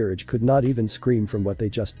Ria's peerage could not even scream from what they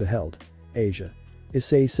just beheld. Asia.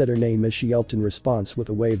 Issei said her name as she yelped in response. With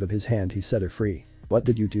a wave of his hand he set her free. What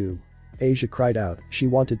did you do? Asia cried out. She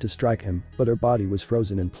wanted to strike him, but her body was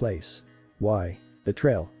frozen in place. Why?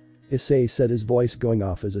 Betrayal. Issei said, his voice going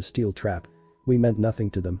off as a steel trap. We meant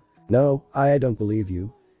nothing to them. No, I don't believe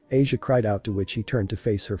you. Asia cried out, to which he turned to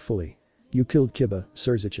face her fully. You killed Kiba,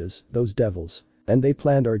 Surziches, those devils. And they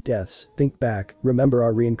planned our deaths. Think back, remember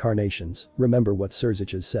our reincarnations, remember what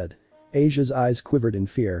Surziches said. Asia's eyes quivered in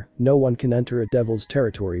fear. No one can enter a devil's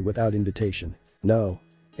territory without invitation. No.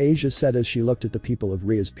 Asia said as she looked at the people of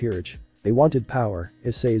Ria's peerage. They wanted power.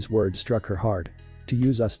 Issei's words struck her hard. To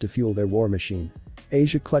use us to fuel their war machine.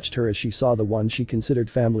 Asia clutched her as she saw the one she considered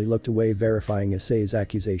family looked away, verifying Issei's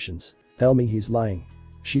accusations. Tell me he's lying.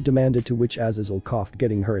 She demanded, to which Azazel coughed,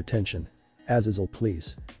 getting her attention. Azazel,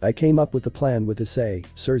 please. I came up with a plan with Issei,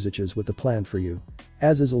 Surziches with a plan for you.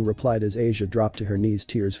 Azazel replied as Asia dropped to her knees,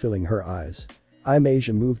 tears filling her eyes.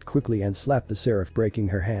 Asia moved quickly and slapped the seraph, breaking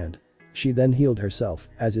her hand. She then healed herself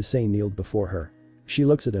as Issei kneeled before her. She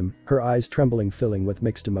looks at him, her eyes trembling, filling with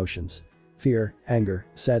mixed emotions. Fear, anger,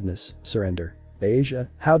 sadness, surrender. Asia,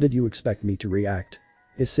 how did you expect me to react?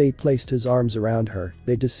 Issei placed his arms around her.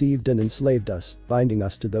 They deceived and enslaved us, binding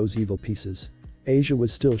us to those evil pieces. Asia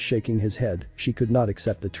was still shaking his head. She could not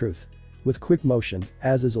accept the truth. With quick motion,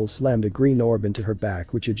 Azazel slammed a green orb into her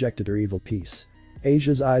back, which ejected her evil piece.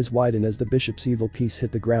 Asia's eyes widened as the bishop's evil piece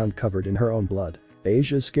hit the ground, covered in her own blood.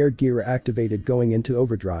 Asia's scared gear activated, going into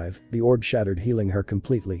overdrive. The orb shattered, healing her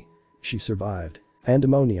completely. She survived.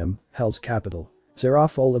 Pandemonium, Hell's capital.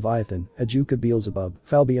 Seraphol Leviathan, Ajuka Beelzebub,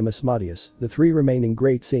 Falbium Asmodeus, the three remaining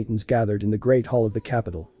great satans gathered in the great hall of the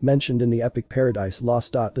capital, mentioned in the epic Paradise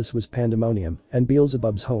Lost. This was Pandemonium, and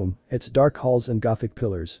Beelzebub's home, its dark halls and gothic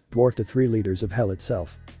pillars, dwarfed the three leaders of hell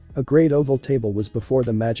itself. A great oval table was before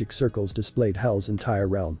the magic circles displayed hell's entire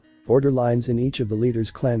realm. Border lines in each of the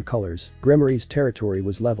leaders' clan colors, Grimory's territory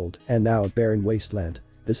was leveled, and now a barren wasteland.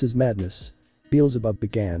 This is madness. Beelzebub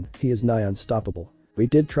began, he is nigh unstoppable. We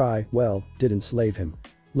did try, well, did enslave him.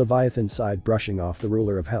 Leviathan sighed, brushing off the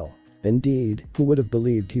ruler of hell. Indeed, who would have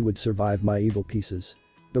believed he would survive my evil pieces?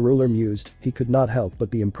 The ruler mused, he could not help but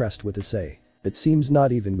be impressed with Issei. It seems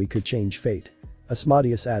not even we could change fate.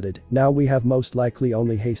 Asmodeus added, now we have most likely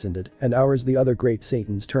only hastened it, and ours. The other great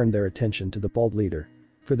satans turned their attention to the bald leader.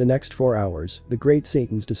 For the next 4 hours, the great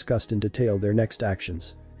satans discussed in detail their next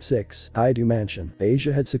actions. 6. Idu Mansion.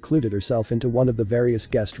 Asia had secluded herself into one of the various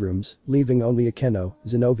guest rooms, leaving only Akeno,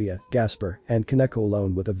 Zenobia, Gasper, and Kaneko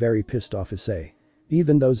alone with a very pissed off Issei.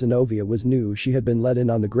 Even though Zenobia knew she had been let in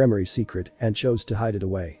on the Grimory secret and chose to hide it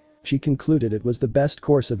away. She concluded it was the best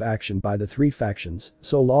course of action by the three factions,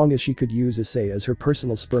 so long as she could use Issei as her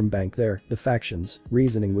personal sperm bank. The factions'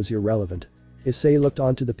 reasoning was irrelevant. Issei looked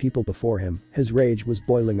onto the people before him, his rage was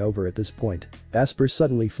boiling over at this point. Gasper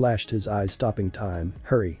suddenly flashed his eyes, stopping time.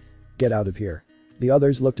 Hurry. Get out of here. The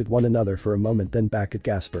others looked at one another for a moment, then back at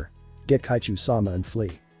Gasper. Get Kaichu-sama and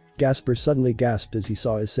flee. Gasper suddenly gasped as he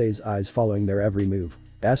saw Issei's eyes following their every move.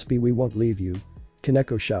 Aspie, we won't leave you.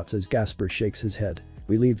 Kaneko shouts as Gasper shakes his head.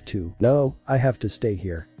 We leave too. No, I have to stay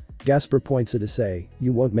here. Gasper points at Issei,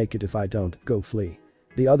 you won't make it if I don't, go flee.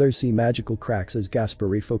 The others see magical cracks as Gasper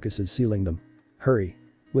refocuses, sealing them. Hurry.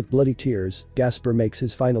 With bloody tears, Gasper makes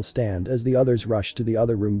his final stand as the others rush to the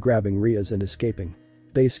other room, grabbing Rias and escaping.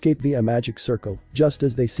 They escape via magic circle, just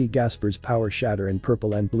as they see Gasper's power shatter in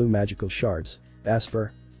purple and blue magical shards.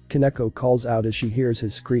 Gasper. Kaneko calls out as she hears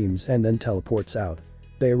his screams and then teleports out.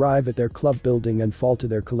 They arrive at their club building and fall to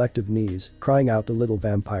their collective knees, crying out the little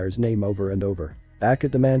vampire's name over and over. Back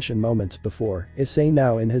at the mansion moments before, Issei,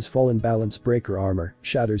 now in his full balance breaker armor,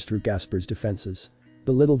 shatters through Gasper's defenses.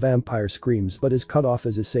 The little vampire screams but is cut off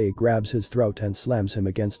as Issei grabs his throat and slams him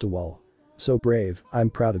against a wall. So brave, I'm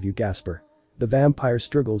proud of you, Gasper. The vampire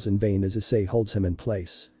struggles in vain as Issei holds him in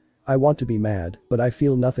place. I want to be mad, but I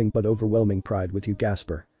feel nothing but overwhelming pride with you,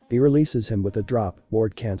 Gasper. He releases him with a drop,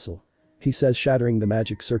 ward cancel. He says, shattering the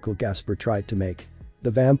magic circle Gasper tried to make. The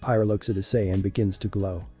vampire looks at Issei and begins to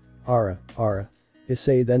glow. Ara.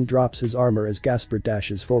 Issei then drops his armor as Gasper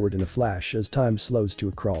dashes forward in a flash as time slows to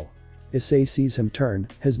a crawl. Issei sees him turn,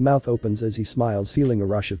 his mouth opens as he smiles, feeling a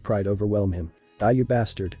rush of pride overwhelm him. Ah, you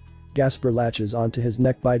bastard. Gasper latches onto his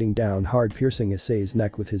neck, biting down hard, piercing Issei's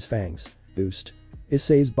neck with his fangs. Boost.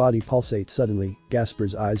 Issei's body pulsates suddenly,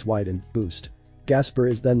 Gasper's eyes widen, boost. Gasper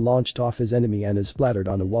is then launched off his enemy and is splattered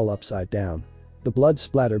on a wall upside down. The blood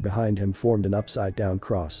splatter behind him formed an upside down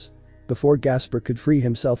cross. Before Gasper could free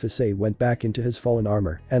himself, Issei went back into his fallen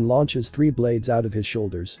armor and launches 3 blades out of his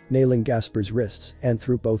shoulders, nailing Gasper's wrists and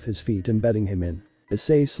through both his feet, embedding him in.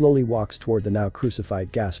 Issei slowly walks toward the now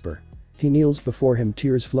crucified Gasper. He kneels before him,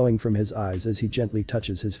 tears flowing from his eyes as he gently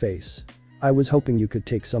touches his face. I was hoping you could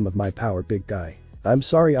take some of my power, big guy. I'm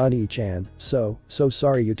sorry, Ani-chan, so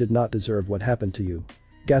sorry. You did not deserve what happened to you.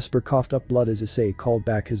 Gasper coughed up blood as Issei called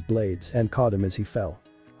back his blades and caught him as he fell.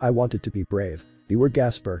 I wanted to be brave. You were,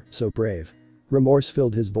 Gasper, so brave. Remorse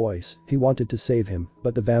filled his voice, he wanted to save him,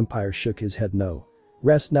 but the vampire shook his head no.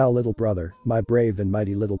 Rest now, little brother, my brave and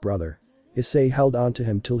mighty little brother. Issei held on to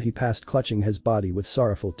him till he passed, clutching his body with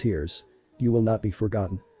sorrowful tears. You will not be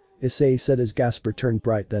forgotten. Issei said as Gasper turned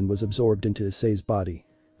bright, then was absorbed into Issei's body.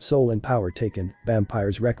 Soul and power taken,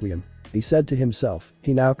 vampire's requiem. He said to himself,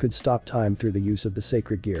 he now could stop time through the use of the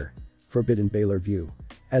sacred gear. Forbidden Baylor view.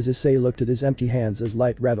 As Issei looked at his empty hands as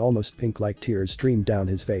light red, almost pink-like tears streamed down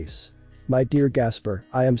his face. My dear Gasper,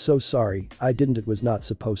 I am so sorry, it was not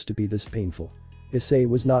supposed to be this painful. Issei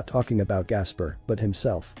was not talking about Gasper, but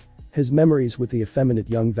himself. His memories with the effeminate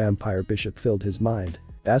young vampire bishop filled his mind.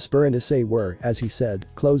 Gasper and Issei were, as he said,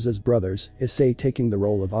 close as brothers, Issei taking the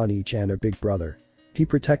role of Ani-chan or big brother. He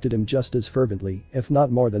protected him just as fervently, if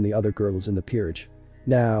not more than the other girls in the peerage.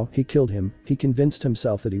 Now, he killed him, he convinced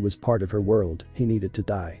himself that he was part of her world, he needed to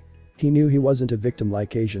die. He knew he wasn't a victim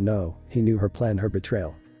like Asia, no, he knew her plan, her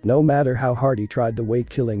betrayal. No matter how hard he tried, the weight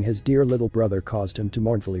killing his dear little brother caused him to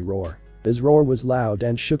mournfully roar. His roar was loud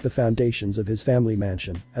and shook the foundations of his family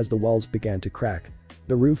mansion as the walls began to crack.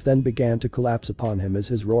 The roof then began to collapse upon him as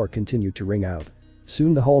his roar continued to ring out.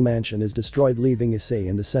 Soon the whole mansion is destroyed, leaving Issei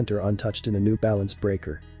in the center untouched in a new balance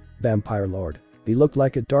breaker. Vampire Lord. He looked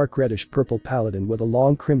like a dark reddish purple paladin with a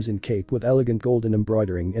long crimson cape with elegant golden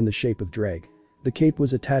embroidering in the shape of drag. The cape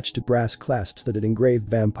was attached to brass clasps that had engraved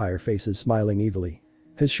vampire faces smiling evilly.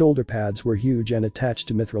 His shoulder pads were huge and attached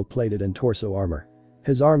to mithril-plated and torso armor.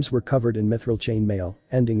 His arms were covered in mithril chainmail,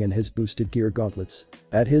 ending in his boosted gear gauntlets.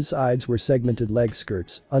 At his sides were segmented leg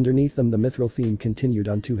skirts, underneath them the mithril theme continued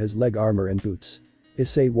onto his leg armor and boots.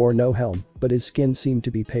 Issei wore no helm, but his skin seemed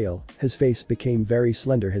to be pale, his face became very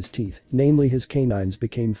slender, his teeth, namely his canines,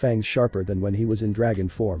 became fangs sharper than when he was in dragon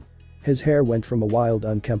form. His hair went from a wild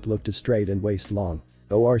unkempt look to straight and waist-long.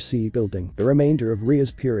 ORC building. The remainder of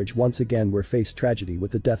Rias' peerage once again were faced tragedy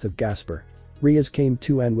with the death of Gasper. Rias came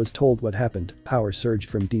to and was told what happened, power surged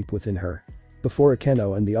from deep within her. Before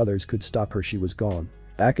Akeno and the others could stop her, she was gone.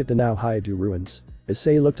 Back at the now Haidu ruins,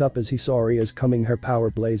 Issei looked up as he saw Rias coming, her power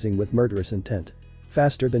blazing with murderous intent.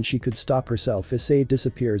 Faster than she could stop herself, Issei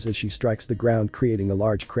disappears as she strikes the ground, creating a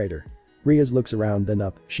large crater. Rias looks around, then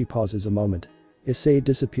up, she pauses a moment. Issei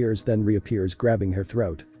disappears, then reappears, grabbing her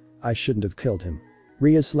throat. I shouldn't have killed him.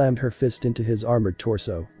 Rias slammed her fist into his armored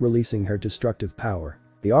torso, releasing her destructive power.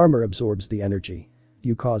 The armor absorbs the energy.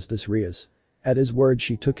 You caused this, Rias. At his words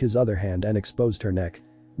she took his other hand and exposed her neck.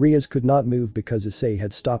 Rias could not move because Issei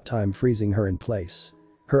had stopped time, freezing her in place.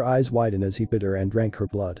 Her eyes widened as he bit her and drank her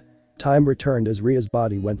blood. Time returned as Rias'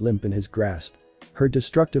 body went limp in his grasp. Her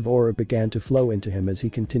destructive aura began to flow into him as he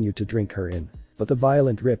continued to drink her in. But the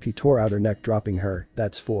violent rip, he tore out her neck, dropping her.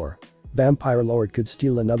 That's for. Vampire Lord could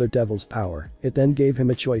steal another devil's power. It then gave him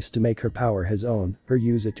a choice to make her power his own, or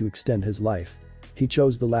use it to extend his life. He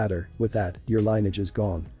chose the latter. With that, your lineage is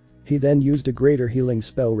gone. He then used a greater healing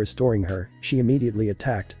spell, restoring her. She immediately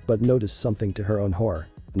attacked, but noticed something to her own horror.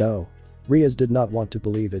 No. Rias did not want to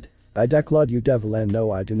believe it. I declared you devil, and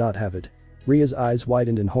no, I do not have it. Rias' eyes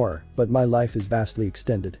widened in horror, but my life is vastly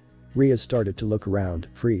extended. Rias started to look around.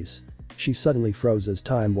 Freeze. She suddenly froze as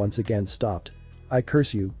time once again stopped. I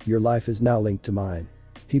curse you, your life is now linked to mine.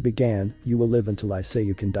 He began, you will live until I say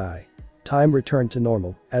you can die. Time returned to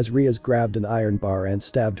normal, as Rias grabbed an iron bar and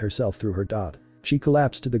stabbed herself through her dot. She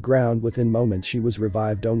collapsed to the ground. Within moments she was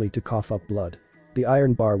revived, only to cough up blood. The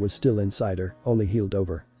iron bar was still inside her, only healed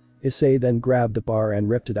over. Issei then grabbed the bar and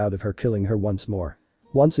ripped it out of her, killing her once more.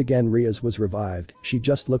 Once again Rias was revived. She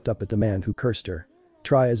just looked up at the man who cursed her.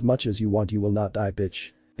 Try as much as you want, you will not die,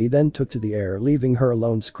 bitch. He then took to the air, leaving her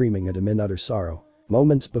alone, screaming at him in utter sorrow.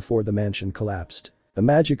 Moments before the mansion collapsed, a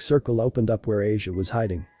magic circle opened up where Asia was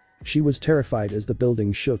hiding. She was terrified as the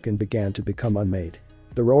building shook and began to become unmade.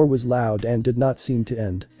 The roar was loud and did not seem to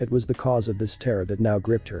end. It was the cause of this terror that now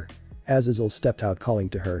gripped her. Azazel stepped out, calling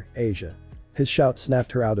to her, Asia. His shout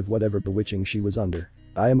snapped her out of whatever bewitching she was under.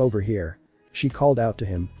 I am over here. She called out to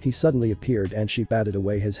him. He suddenly appeared and she batted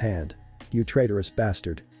away his hand. You traitorous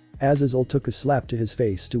bastard. Azazel took a slap to his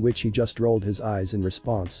face, to which he just rolled his eyes in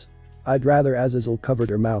response. I'd rather. Azazel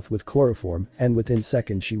covered her mouth with chloroform and within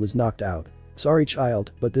seconds she was knocked out. Sorry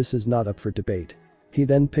child, but this is not up for debate. He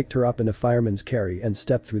then picked her up in a fireman's carry and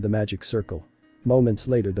stepped through the magic circle. Moments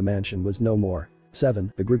later the mansion was no more.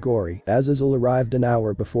 7. The Grigori. Azazel arrived an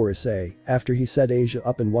hour before Issei. After he set Asia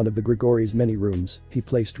up in one of the Grigori's many rooms, he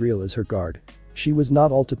placed Real as her guard. She was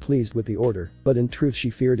not all too pleased with the order, but in truth she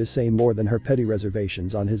feared Issei more than her petty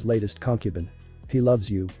reservations on his latest concubine. He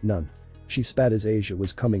loves you, none. She spat as Asia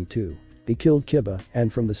was coming to. He killed Kiba,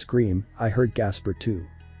 and from the scream, I heard Gasper too.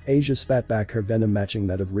 Asia spat back, her venom matching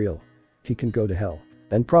that of Real. He can go to hell.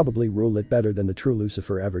 And probably rule it better than the true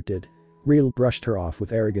Lucifer ever did. Real brushed her off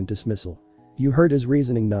with arrogant dismissal. You heard his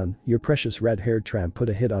reasoning, none. Your precious red-haired tramp put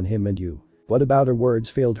a hit on him and you. What about her? Words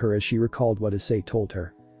failed her as she recalled what Issei told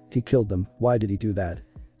her. He killed them. Why did he do that?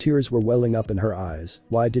 Tears were welling up in her eyes.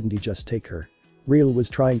 Why didn't he just take her? Real was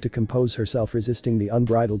trying to compose herself, resisting the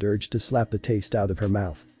unbridled urge to slap the taste out of her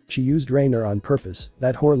mouth. She used Rainer on purpose.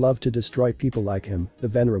 That whore loved to destroy people like him, the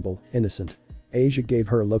venerable, innocent. Asia gave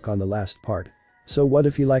her a look on the last part. So what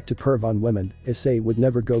if he liked to perv on women? Issei would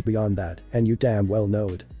never go beyond that, and you damn well know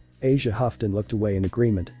it. Asia huffed and looked away in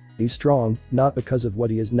agreement. He's strong, not because of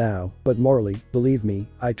what he is now, but morally. Believe me,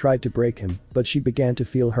 I tried to break him, but she began to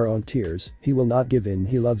feel her own tears. He will not give in.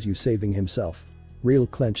 He loves you, saving himself. Real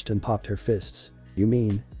clenched and popped her fists. You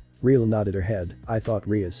mean? Real nodded her head. I thought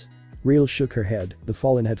Rias. Real shook her head. The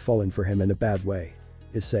fallen had fallen for him in a bad way.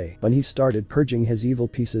 Issei. When he started purging his evil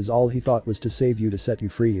pieces, all he thought was to save you, to set you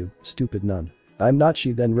free, you stupid nun. I'm not.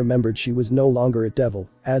 She then remembered she was no longer a devil.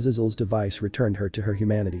 Azazel's device returned her to her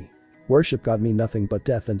humanity. Worship got me nothing but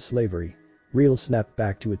death and slavery. Real snapped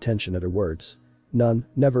back to attention at her words. None,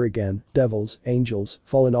 never again. Devils, angels,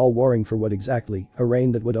 fallen, all warring for what exactly? A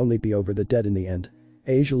reign that would only be over the dead in the end.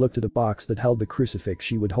 Asia looked at a box that held the crucifix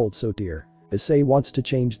she would hold so dear. Issei wants to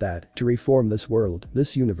change that, to reform this world,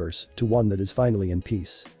 this universe, to one that is finally in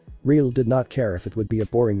peace. Real did not care if it would be a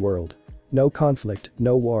boring world. No conflict,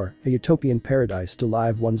 no war, a utopian paradise to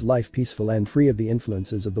live one's life peaceful and free of the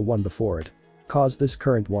influences of the one before it. Cause this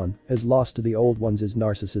current one is lost to the old ones is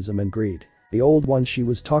narcissism and greed. The old ones she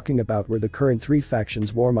was talking about were the current three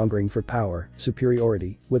factions warmongering for power,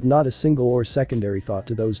 superiority, with not a single or secondary thought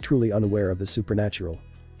to those truly unaware of the supernatural.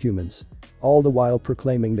 Humans. All the while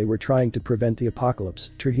proclaiming they were trying to prevent the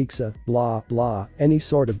apocalypse, Trihiksa, blah blah, any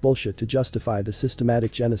sort of bullshit to justify the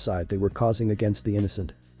systematic genocide they were causing against the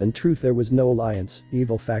innocent. In truth there was no alliance,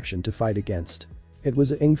 evil faction to fight against. It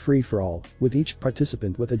was a free-for-all, with each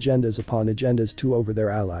participant with agendas upon agendas to over their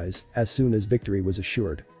allies as soon as victory was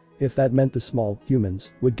assured. If that meant the small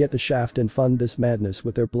humans would get the shaft and fund this madness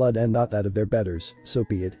with their blood and not that of their betters, so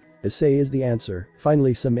be it. Issei is the answer,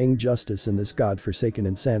 finally some justice in this god-forsaken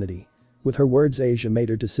insanity. With her words Asia made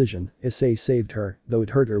her decision, Issei saved her, though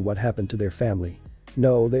it hurt her what happened to their family.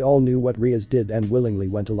 No, they all knew what Rias did and willingly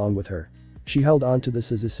went along with her. She held on to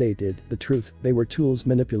this as Issei did, the truth, they were tools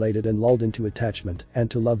manipulated and lulled into attachment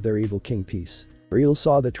and to love their evil king peace. Rias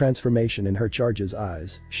saw the transformation in her charge's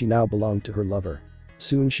eyes, she now belonged to her lover.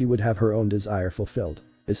 Soon she would have her own desire fulfilled.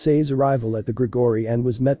 Issei's arrival at the Grigori and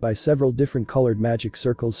was met by several different colored magic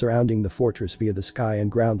circles surrounding the fortress via the sky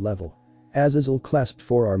and ground level. Azazel clasped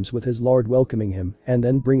forearms with his lord welcoming him and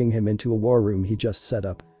then bringing him into a war room he just set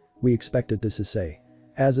up. We expected this Issei.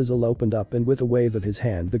 Azazel opened up and with a wave of his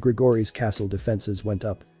hand the Grigori's castle defenses went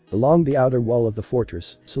up. Along the outer wall of the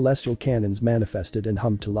fortress, celestial cannons manifested and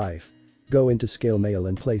hummed to life. Go into scale mail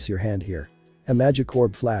and place your hand here. A magic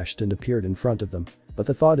orb flashed and appeared in front of them. But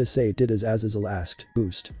the thought Issei did as Azazel asked,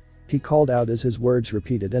 boost. He called out as his words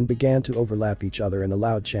repeated and began to overlap each other in a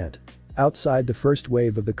loud chant. Outside the first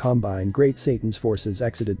wave of the Combine Great Satan's forces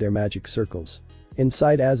exited their magic circles.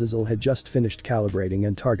 Inside Azazel had just finished calibrating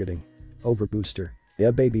and targeting. Over booster.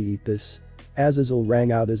 Yeah baby eat this. Azazel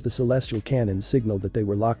rang out as the celestial cannons signaled that they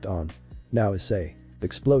were locked on. Now Issei.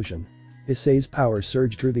 Explosion. Issei's power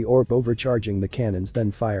surged through the orb overcharging the cannons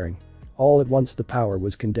then firing. All at once the power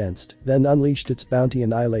was condensed, then unleashed its bounty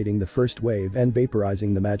annihilating the first wave and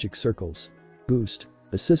vaporizing the magic circles. Boost.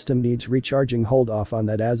 The system needs recharging hold off on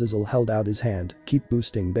that Azazel held out his hand, keep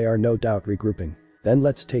boosting they are no doubt regrouping. Then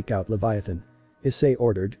let's take out Leviathan. Issei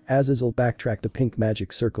ordered, Azazel backtracked the pink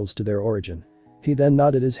magic circles to their origin. He then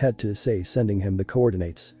nodded his head to Issei sending him the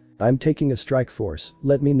coordinates. I'm taking a strike force,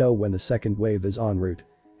 let me know when the second wave is en route.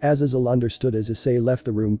 Azazel understood as Issei left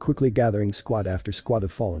the room quickly gathering squad after squad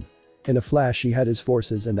of fallen. In a flash he had his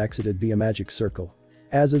forces and exited via magic circle.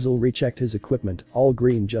 Azazel rechecked his equipment, all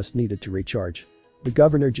green just needed to recharge. The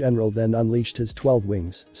Governor General then unleashed his 12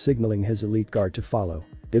 wings, signaling his elite guard to follow.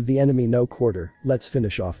 Give the enemy no quarter, let's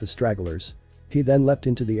finish off the stragglers. He then leapt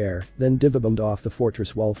into the air, then div-bombed off the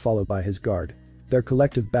fortress wall followed by his guard. Their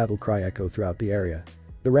collective battle cry echoed throughout the area.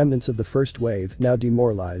 The remnants of the first wave, now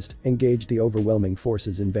demoralized, engaged the overwhelming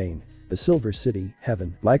forces in vain. The Silver City,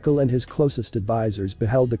 Heaven. Michael and his closest advisors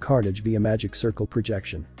beheld the carnage via magic circle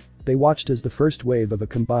projection. They watched as the first wave of a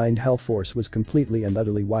combined hell force was completely and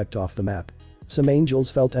utterly wiped off the map. Some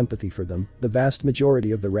angels felt empathy for them, the vast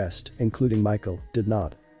majority of the rest, including Michael, did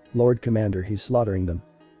not. Lord Commander, he's slaughtering them.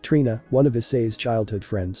 Trina, one of Issei's childhood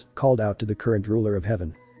friends, called out to the current ruler of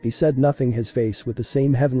Heaven. He said nothing, his face with the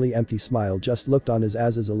same heavenly empty smile just looked on as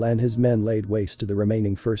Azazel and his men laid waste to the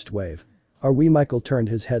remaining first wave. Are we? Michael turned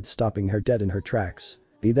his head stopping her dead in her tracks.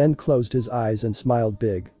 He then closed his eyes and smiled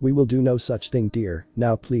big, we will do no such thing dear,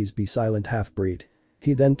 now please be silent half-breed.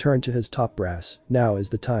 He then turned to his top brass, now is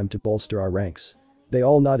the time to bolster our ranks. They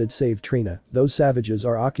all nodded save Trina, those savages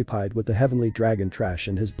are occupied with the heavenly dragon trash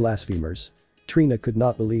and his blasphemers. Trina could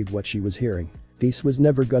not believe what she was hearing. This was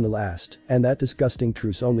never gonna last, and that disgusting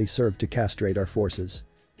truce only served to castrate our forces.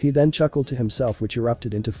 He then chuckled to himself which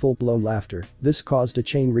erupted into full-blown laughter, this caused a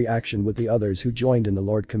chain reaction with the others who joined in the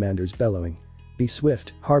Lord Commander's bellowing. Be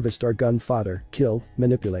swift, harvest our gun fodder, kill,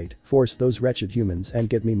 manipulate, force those wretched humans and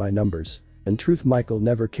get me my numbers. In truth Michael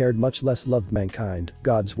never cared much less loved mankind,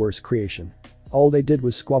 God's worst creation. All they did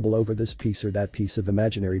was squabble over this piece or that piece of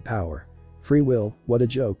imaginary power. Free will, what a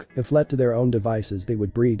joke, if left to their own devices they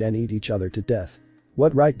would breed and eat each other to death.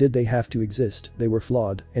 What right did they have to exist? They were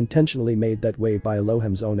flawed, intentionally made that way by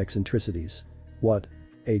Elohim's own eccentricities. What?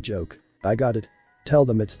 A joke. I got it. Tell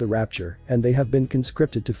them it's the rapture, and they have been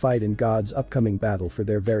conscripted to fight in God's upcoming battle for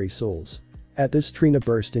their very souls. At this Trina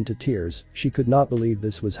burst into tears, she could not believe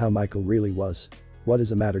this was how Michael really was. What is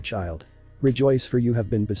the matter, child? Rejoice, for you have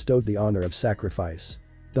been bestowed the honor of sacrifice.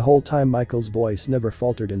 The whole time Michael's voice never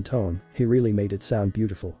faltered in tone, he really made it sound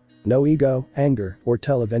beautiful. No ego, anger, or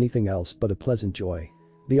tell of anything else but a pleasant joy.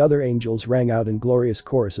 The other angels rang out in glorious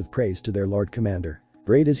chorus of praise to their Lord Commander.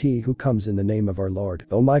 Great is he who comes in the name of our Lord.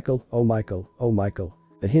 O Michael, O Michael, O Michael.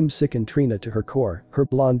 The hymn sickened Trina to her core, her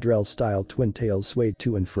blonde Drell-style twin tails swayed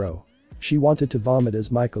to and fro. She wanted to vomit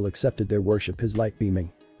as Michael accepted their worship, his light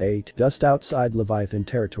beaming. 8. Just outside Leviathan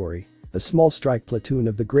territory. The small strike platoon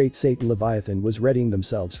of the Great Satan Leviathan was readying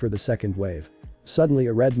themselves for the second wave. Suddenly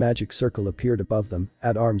a red magic circle appeared above them,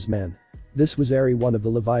 at arm's men. This was Issei, one of the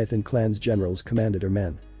Leviathan clan's generals, commanded her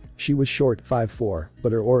men. She was short, 5'4",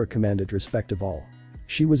 but her aura commanded respect of all.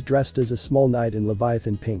 She was dressed as a small knight in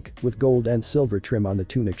Leviathan pink, with gold and silver trim on the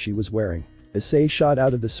tunic she was wearing. Issei shot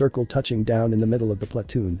out of the circle, touching down in the middle of the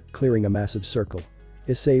platoon, clearing a massive circle.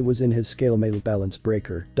 Issei was in his scale mail balance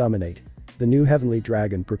breaker, dominate. The new heavenly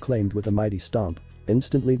dragon proclaimed with a mighty stomp.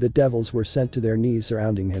 Instantly the devils were sent to their knees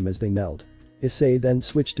surrounding him as they knelt. Issei then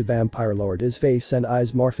switched to Vampire, lowered his face and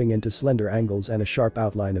eyes morphing into slender angles and a sharp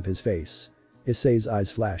outline of his face. Issei's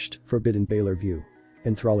eyes flashed, forbidden Baylor view.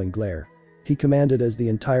 Enthralling glare. He commanded as the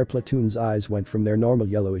entire platoon's eyes went from their normal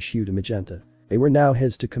yellowish hue to magenta. They were now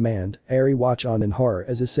his to command. Issei watch on in horror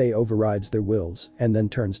as Issei overrides their wills and then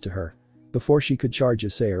turns to her. Before she could charge,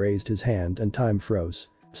 Issei raised his hand and time froze.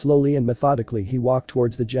 Slowly and methodically he walked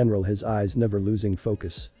towards the general, his eyes never losing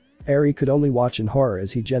focus. Issei could only watch in horror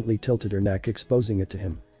as he gently tilted her neck, exposing it to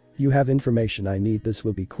him. You have information I need, this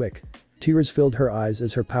will be quick. Tears filled her eyes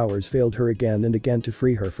as her powers failed her again and again to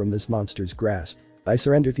free her from this monster's grasp. I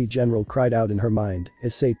surrender, the general cried out in her mind.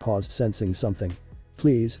 Issei paused, sensing something.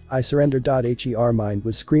 Please, I surrender. Her mind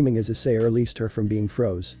was screaming as Issei released her from being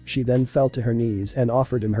froze. She then fell to her knees and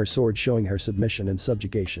offered him her sword, showing her submission and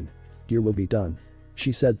subjugation. Your will be done,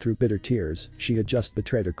 she said through bitter tears. She had just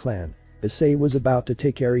betrayed her clan. Issei was about to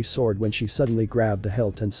take Issei's sword when she suddenly grabbed the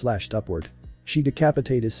hilt and slashed upward. She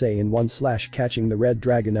decapitated Issei in one slash, catching the Red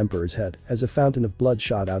Dragon Emperor's head as a fountain of blood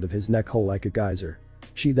shot out of his neck hole like a geyser.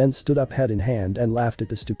 She then stood up, head in hand, and laughed at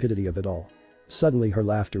the stupidity of it all. Suddenly her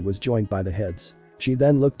laughter was joined by the heads. She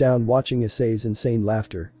then looked down, watching Issei's insane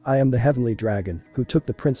laughter. I am the heavenly dragon who took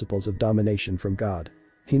the principles of domination from God.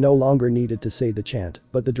 He no longer needed to say the chant,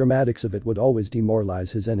 but the dramatics of it would always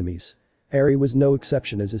demoralize his enemies. Issei was no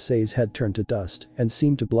exception as Issei's head turned to dust and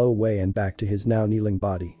seemed to blow away and back to his now kneeling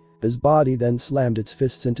body. His body then slammed its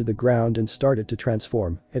fists into the ground and started to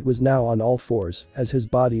transform. It was now on all fours as his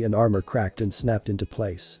body and armor cracked and snapped into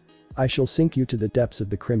place. I shall sink you to the depths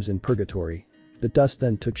of the crimson purgatory. The dust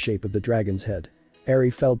then took shape of the dragon's head.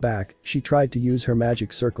 Issei fell back. She tried to use her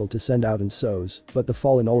magic circle to send out Issei, but the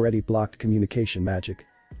fallen already blocked communication magic.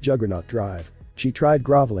 Juggernaut drive. She tried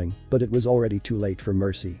groveling, but it was already too late for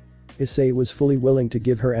mercy. Issei was fully willing to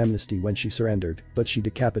give her amnesty when she surrendered, but she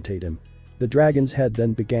decapitated him. The dragon's head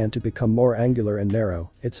then began to become more angular and narrow.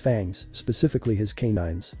 Its fangs, specifically his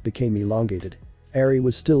canines, became elongated. Issei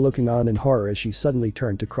was still looking on in horror as she suddenly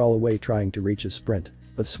turned to crawl away, trying to reach a sprint.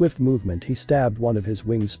 With swift movement he stabbed one of his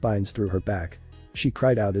wing spines through her back. She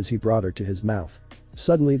cried out as he brought her to his mouth.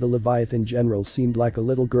 Suddenly the Leviathan general seemed like a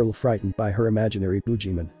little girl frightened by her imaginary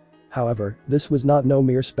boogeyman. However, this was not no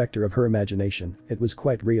mere specter of her imagination, it was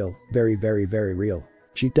quite real, very real.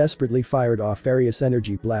 She desperately fired off various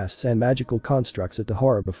energy blasts and magical constructs at the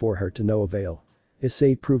horror before her to no avail.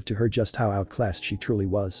 Issei proved to her just how outclassed she truly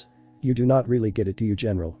was. You do not really get it, do you,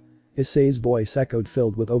 General? Issei's voice echoed,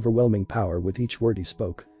 filled with overwhelming power with each word he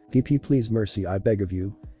spoke. DP, please, mercy, I beg of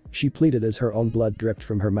you. She pleaded as her own blood dripped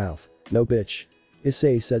from her mouth. No bitch.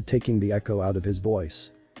 Issei said, taking the echo out of his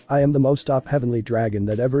voice. I am the most top heavenly dragon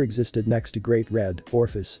that ever existed, next to Great Red,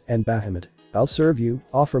 Orpheus, and Bahamut. I'll serve you,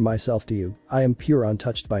 offer myself to you. I am pure,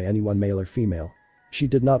 untouched by anyone, male or female. She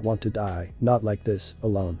did not want to die, not like this,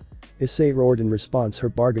 alone. Issei roared in response. Her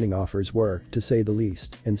bargaining offers were, to say the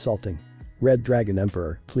least, insulting. Red Dragon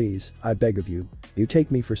Emperor, please, I beg of you. You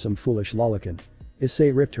take me for some foolish lollican.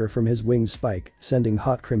 Issei ripped her from his winged spike, sending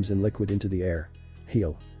hot crimson liquid into the air.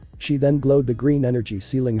 Heal. She then glowed the green energy,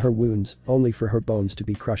 sealing her wounds, only for her bones to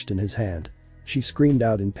be crushed in his hand. She screamed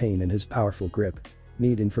out in pain in his powerful grip.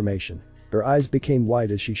 Need information. Her eyes became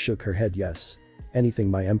wide as she shook her head. Yes. Anything,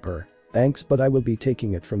 my emperor. Thanks, but I will be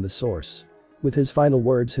taking it from the source. With his final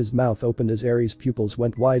words, his mouth opened as Issei's pupils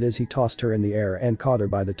went wide as he tossed her in the air and caught her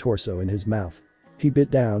by the torso in his mouth. He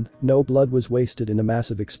bit down. No blood was wasted in a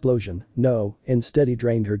massive explosion, no, instead he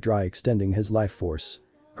drained her dry, extending his life force.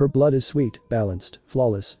 Her blood is sweet, balanced,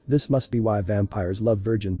 flawless. This must be why vampires love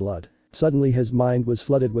virgin blood. Suddenly his mind was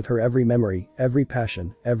flooded with her every memory, every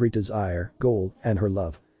passion, every desire, goal, and her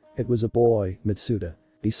love. It was a boy, Mitsuda.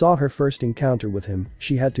 He saw her first encounter with him.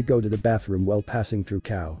 She had to go to the bathroom while passing through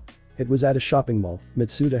Kao. It was at a shopping mall.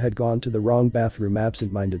 Mitsuda had gone to the wrong bathroom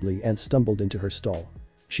absent-mindedly and stumbled into her stall.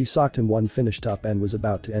 She socked him one, finished up, and was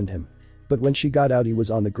about to end him. But when she got out, he was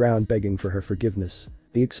on the ground begging for her forgiveness.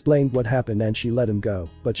 He explained what happened and she let him go,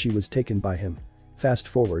 but she was taken by him. Fast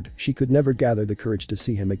forward, she could never gather the courage to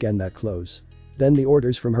see him again that close. Then the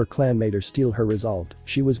orders from her clan made her steel her resolved,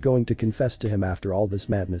 she was going to confess to him after all this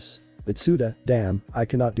madness. Mitsuda, damn, I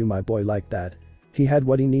cannot do my boy like that. He had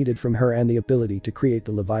what he needed from her and the ability to create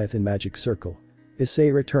the Leviathan magic circle.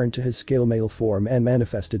 Issei returned to his scale male form and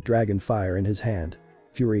manifested dragon fire in his hand.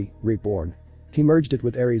 Fury, Reborn. He merged it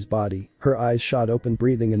with Eri's body, her eyes shot open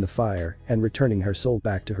breathing in the fire and returning her soul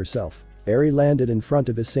back to herself. Eri landed in front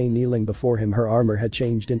of Issei kneeling before him. Her armor had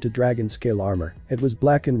changed into dragon scale armor. It was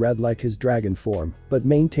black and red like his dragon form, but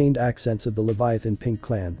maintained accents of the Leviathan pink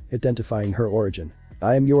clan, identifying her origin.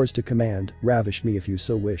 I am yours to command, ravish me if you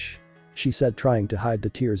so wish. She said, trying to hide the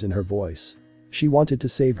tears in her voice. She wanted to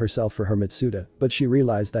save herself for her Mitsuda, but she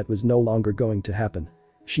realized that was no longer going to happen.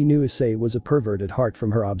 She knew Issei was a pervert at heart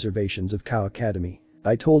from her observations of Cow Academy.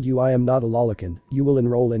 I told you I am not a lolican, you will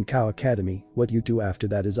enroll in Cow Academy, what you do after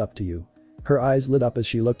that is up to you. Her eyes lit up as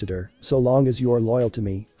she looked at her, so long as you are loyal to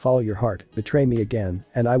me, follow your heart, betray me again,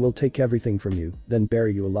 and I will take everything from you, then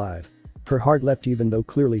bury you alive. Her heart leapt even though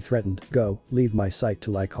clearly threatened, go, leave my sight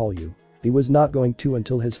till I call you. He was not going to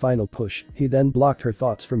until his final push, he then blocked her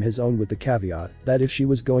thoughts from his own with the caveat that if she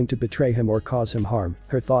was going to betray him or cause him harm,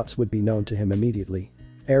 her thoughts would be known to him immediately.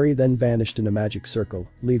 Eri then vanished in a magic circle,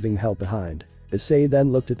 leaving hell behind. Issei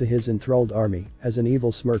then looked at his enthralled army as an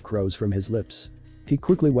evil smirk rose from his lips. He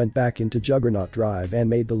quickly went back into Juggernaut Drive and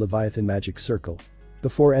made the Leviathan magic circle.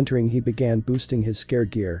 Before entering he began boosting his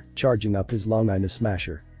scared gear, charging up his Long-Ina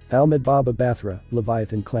Smasher. Almedbaba Bathra,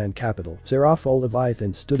 Leviathan clan capital. Seraphol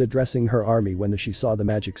Leviathan stood addressing her army when she saw the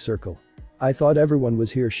magic circle. I thought everyone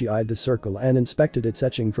was here. She eyed the circle and inspected its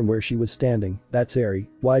etching from where she was standing. That's Eri,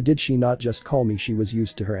 why did she not just call me? She was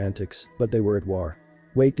used to her antics, but they were at war.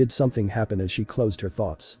 Wait, did something happen? As she closed her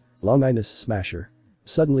thoughts. Long-Ina Smasher.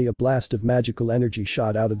 Suddenly a blast of magical energy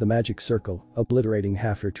shot out of the magic circle, obliterating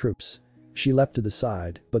half her troops. She leapt to the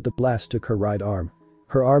side, but the blast took her right arm.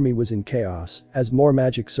 Her army was in chaos, as more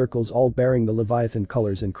magic circles all bearing the Leviathan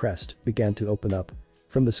colors and crest began to open up.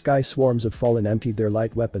 From the sky swarms of fallen emptied their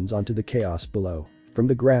light weapons onto the chaos below. From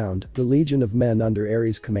the ground, the legion of men under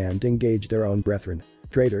Eri's command engaged their own brethren.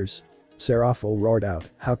 Traitors. Seraphol roared out,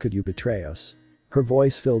 how could you betray us? Her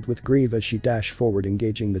voice filled with grief as she dashed forward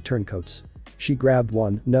engaging the turncoats. She grabbed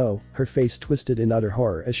one, no, her face twisted in utter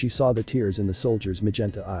horror as she saw the tears in the soldier's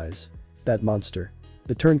magenta eyes. That monster.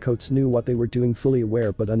 The turncoats knew what they were doing, fully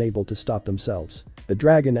aware but unable to stop themselves. The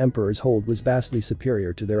Dragon Emperor's hold was vastly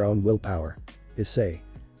superior to their own willpower. Issei.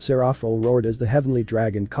 Seraphol roared as the heavenly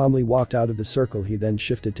dragon calmly walked out of the circle. He then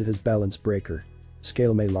shifted to his balance breaker.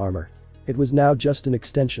 Scale mail armor. It was now just an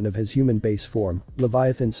extension of his human base form.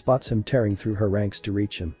 Leviathan spots him tearing through her ranks to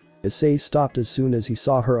reach him. Issei stopped as soon as he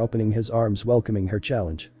saw her, opening his arms welcoming her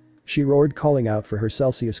challenge. She roared, calling out for her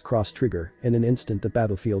Celsius cross trigger. In an instant the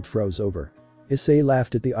battlefield froze over. Issei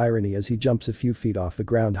laughed at the irony as he jumps a few feet off the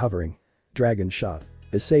ground, hovering. Dragon shot.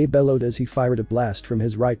 Issei bellowed as he fired a blast from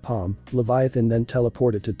his right palm. Leviathan then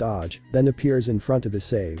teleported to dodge, then appears in front of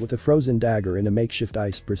Issei with a frozen dagger in a makeshift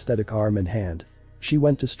ice prosthetic arm and hand. She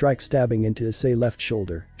went to strike, stabbing into Issei's left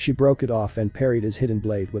shoulder. She broke it off and parried his hidden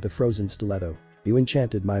blade with a frozen stiletto. You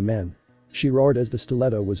enchanted my men. She roared as the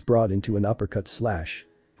stiletto was brought into an uppercut slash.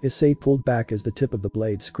 Issei pulled back as the tip of the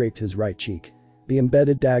blade scraped his right cheek. The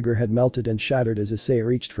embedded dagger had melted and shattered as Issei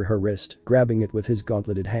reached for her wrist, grabbing it with his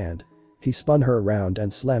gauntleted hand. He spun her around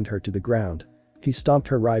and slammed her to the ground. He stomped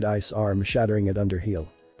her right ice arm, shattering it under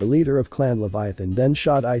heel. The leader of Clan Leviathan then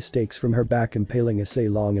shot ice stakes from her back, impaling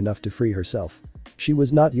Issei long enough to free herself. She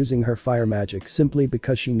was not using her fire magic simply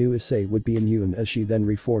because she knew Issei would be immune, as she then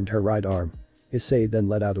reformed her right arm. Issei then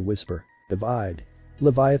let out a whisper. Divide.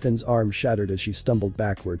 Leviathan's arm shattered as she stumbled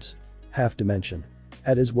backwards. Half dimension.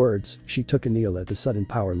 At his words, she took a kneel at the sudden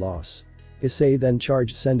power loss. Issei then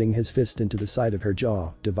charged, sending his fist into the side of her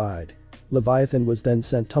jaw. Divide. Leviathan was then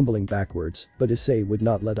sent tumbling backwards, but Issei would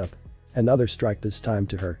not let up. Another strike, this time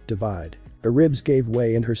to her. Divide. Her ribs gave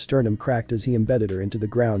way and her sternum cracked as he embedded her into the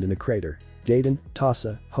ground in a crater. Jaden,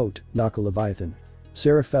 Tassa, Hote, Naka Leviathan.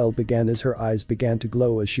 Seraphol began as her eyes began to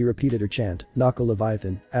glow as she repeated her chant. Naka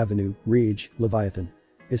Leviathan, Avenue, Reg, Leviathan.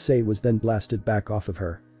 Issei was then blasted back off of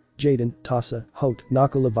her. Jaden, Tassa, Hote,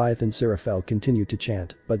 Naka Leviathan. Seraphol continued to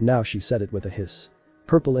chant, but now she said it with a hiss.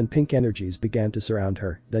 Purple and pink energies began to surround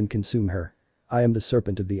her, then consume her. I am the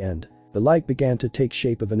serpent of the end. The light began to take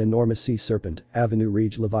shape of an enormous sea serpent, Avenue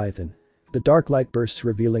Reg Leviathan. The dark light bursts,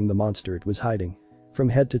 revealing the monster it was hiding. From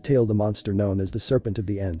head to tail, the monster known as the Serpent of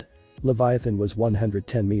the End. Leviathan was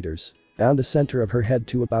 110 meters. Down the center of her head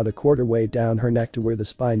to about a quarter way down her neck to where the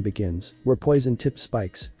spine begins were poison-tipped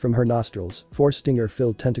spikes. From her nostrils, 4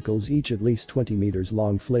 stinger-filled tentacles, each at least 20 meters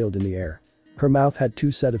long, flailed in the air. Her mouth had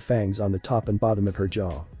two sets of fangs on the top and bottom of her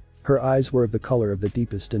jaw. Her eyes were of the color of the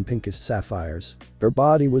deepest and pinkest sapphires. Her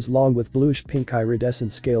body was long with bluish-pink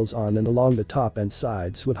iridescent scales on and along the top and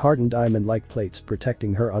sides with hardened diamond-like plates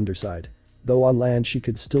protecting her underside. Though on land she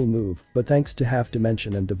could still move, but thanks to half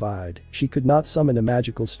dimension and divide, she could not summon a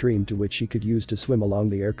magical stream to which she could use to swim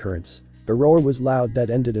along the air currents. A roar was loud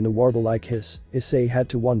that ended in a warble-like hiss. Issei had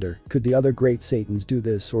to wonder, could the other great Satans do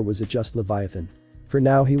this or was it just Leviathan? For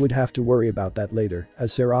now he would have to worry about that later,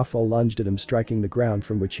 as Seraphol lunged at him striking the ground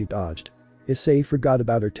from which he dodged. Issei forgot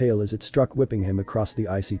about her tail as it struck whipping him across the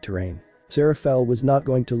icy terrain. Seraphol was not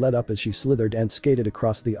going to let up as she slithered and skated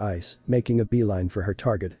across the ice, making a beeline for her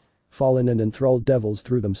target. Fallen and enthralled devils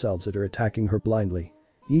threw themselves at her attacking her blindly.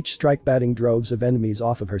 Each strike batting droves of enemies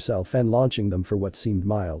off of herself and launching them for what seemed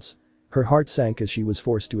miles. Her heart sank as she was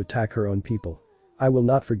forced to attack her own people. "I will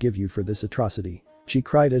not forgive you for this atrocity," she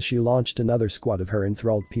cried as she launched another squad of her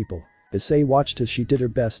enthralled people. Issei watched as she did her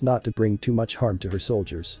best not to bring too much harm to her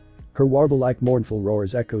soldiers. Her warble-like mournful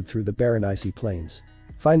roars echoed through the barren icy plains.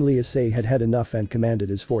 Finally Issei had had enough and commanded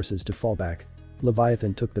his forces to fall back.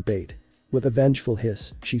 Leviathan took the bait. With a vengeful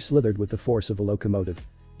hiss, she slithered with the force of a locomotive.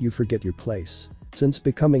 "You forget your place." Since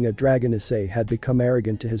becoming a dragon, Issei had become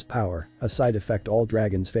arrogant to his power, a side effect all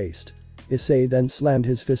dragons faced. Issei then slammed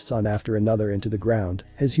his fists on after another into the ground.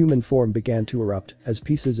 His human form began to erupt as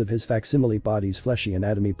pieces of his facsimile body's fleshy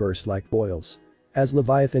anatomy burst like boils. As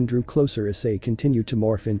Leviathan drew closer, Issei continued to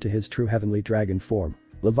morph into his true heavenly dragon form.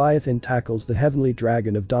 Leviathan tackles the heavenly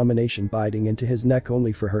dragon of domination, biting into his neck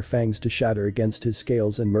only for her fangs to shatter against his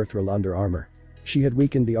scales and mithril under armor. She had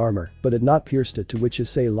weakened the armor but had not pierced it, to which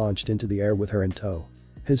Issei launched into the air with her in tow.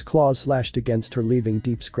 His claws slashed against her, leaving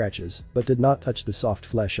deep scratches, but did not touch the soft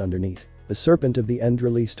flesh underneath. The serpent of the end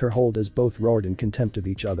released her hold as both roared in contempt of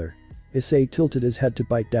each other. Issei tilted his head to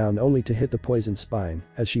bite down only to hit the poisoned spine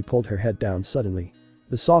as she pulled her head down suddenly.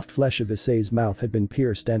 The soft flesh of Issei's mouth had been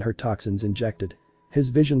pierced and her toxins injected. His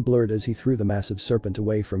vision blurred as he threw the massive serpent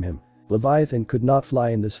away from him. Leviathan could not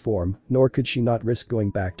fly in this form, nor could she not risk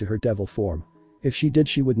going back to her devil form. If she did,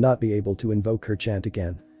 she would not be able to invoke her chant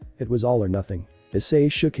again. It was all or nothing.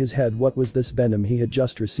 Issei shook his head. What was this venom he had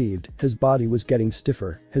just received? His body was getting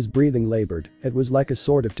stiffer, his breathing labored. It was like a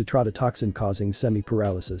sort of tetrodotoxin causing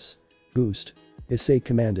semi-paralysis. "Boost," Issei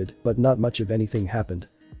commanded, but not much of anything happened.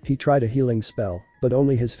 He tried a healing spell, but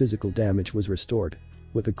only his physical damage was restored.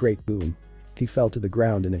 With a great boom, he fell to the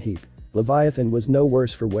ground in a heap. Leviathan was no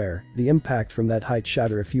worse for wear. The impact from that height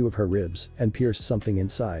shattered a few of her ribs and pierced something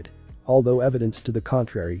inside. Although evidence to the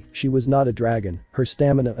contrary, she was not a dragon, her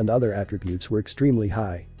stamina and other attributes were extremely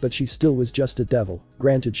high, but she still was just a devil.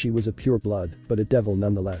 Granted, she was a pure blood, but a devil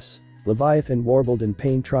nonetheless. Leviathan warbled in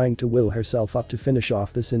pain, trying to will herself up to finish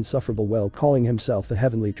off this insufferable whelp, calling himself the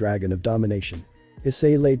heavenly dragon of domination.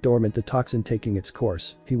 Issei lay dormant, the toxin taking its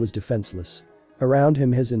course. He was defenseless. Around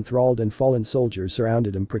him his enthralled and fallen soldiers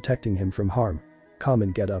surrounded him, protecting him from harm. "Come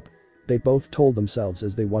and get up," they both told themselves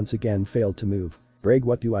as they once again failed to move. "Brag,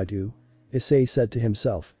 what do I do?" Issei said to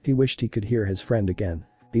himself. He wished he could hear his friend again.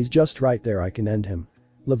 "He's just right there, I can end him."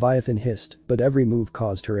 Leviathan hissed, but every move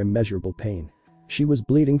caused her immeasurable pain. She was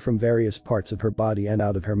bleeding from various parts of her body and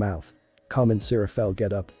out of her mouth. "Come and Seraphol,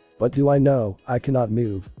 get up." "What do I know? I cannot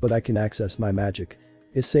move, but I can access my magic."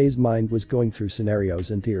 Issei's mind was going through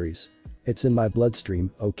scenarios and theories. "It's in my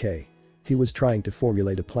bloodstream, okay." He was trying to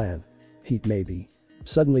formulate a plan. Heat, maybe.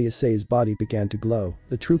 Suddenly Issei's body began to glow.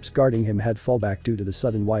 The troops guarding him had fall back due to the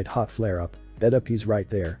sudden white-hot flare-up. "Get up, he's right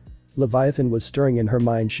there." Leviathan was stirring in her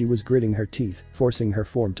mind. She was gritting her teeth, forcing her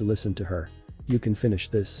form to listen to her. "You can finish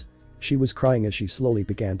this." She was crying as she slowly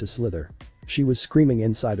began to slither. She was screaming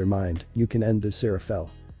inside her mind, "You can end this, Seraphol."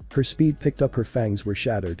 Her speed picked up, her fangs were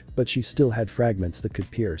shattered, but she still had fragments that could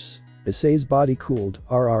pierce. Issei's body cooled.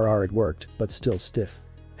 It worked, but still stiff.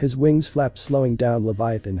 His wings flapped, slowing down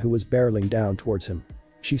Leviathan, who was barreling down towards him.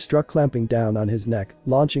 She struck, clamping down on his neck,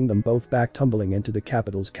 launching them both back, tumbling into the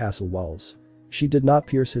capital's castle walls. She did not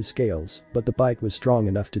pierce his scales, but the bite was strong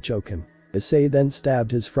enough to choke him. Issei then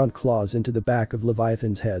stabbed his front claws into the back of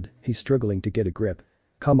Leviathan's head. He's struggling to get a grip.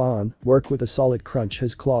 "Come on, work." With a solid crunch,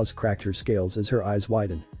 his claws cracked her scales as her eyes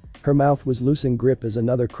widened. Her mouth was losing grip as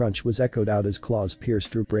another crunch was echoed out as claws pierced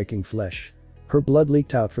through breaking flesh. Her blood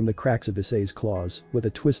leaked out from the cracks of Issei's claws. With a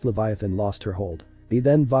twist, Leviathan lost her hold. He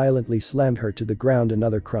then violently slammed her to the ground.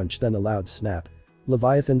 Another crunch, then a loud snap.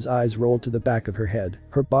 Leviathan's eyes rolled to the back of her head.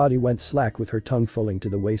 Her body went slack with her tongue falling to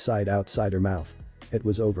the wayside outside her mouth. It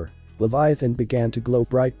was over. Leviathan began to glow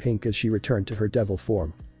bright pink as she returned to her devil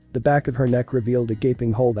form. The back of her neck revealed a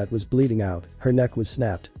gaping hole that was bleeding out. Her neck was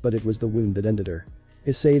snapped, but it was the wound that ended her.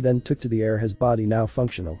 Issei then took to the air, his body now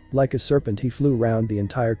functional. Like a serpent he flew round the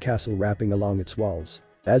entire castle, wrapping along its walls.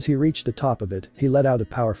 As he reached the top of it, he let out a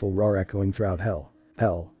powerful roar echoing throughout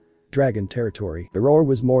hell. Dragon territory. The roar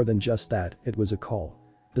was more than just that, it was a call.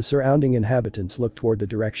 The surrounding inhabitants looked toward the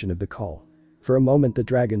direction of the call. For a moment the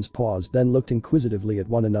dragons paused, then looked inquisitively at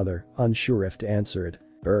one another, unsure if to answer it.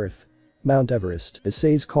 Earth. Mount Everest.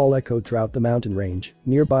 Issei's call echoed throughout the mountain range.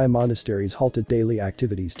 Nearby monasteries halted daily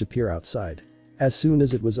activities to peer outside. As soon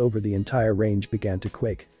as it was over, the entire range began to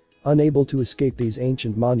quake. Unable to escape, these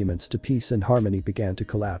ancient monuments to peace and harmony began to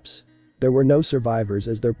collapse. There were no survivors,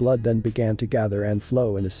 as their blood then began to gather and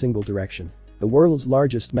flow in a single direction. The world's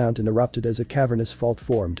largest mountain erupted as a cavernous fault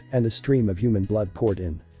formed and a stream of human blood poured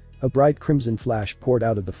in. A bright crimson flash poured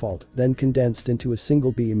out of the fault, then condensed into a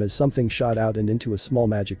single beam as something shot out and into a small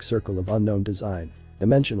magic circle of unknown design.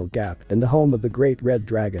 Dimensional gap. In the home of the great red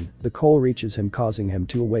dragon, the coal reaches him, causing him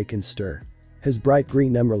to awake and stir. His bright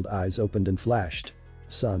green emerald eyes opened and flashed.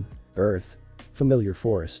 Sun. Earth. Familiar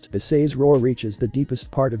forest. Issei's roar reaches the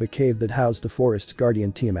deepest part of a cave that housed the forest's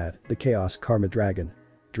guardian Tiamat, the Chaos Karma Dragon.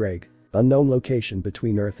 Drag. Unknown location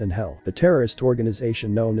between Earth and Hell. The terrorist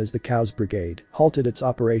organization known as the Cows Brigade halted its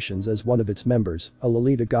operations as one of its members, a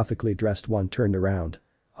Lolita gothically dressed one, turned around.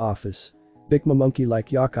 Office. Bigma monkey-like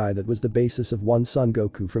yokai that was the basis of one Son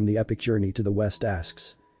Goku from the epic journey to the west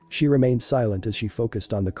asks. She remained silent as she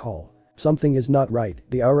focused on the call. Something is not right,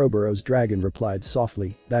 the Ouroboros dragon replied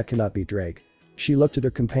softly, that cannot be Drake. She looked at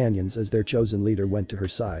her companions as their chosen leader went to her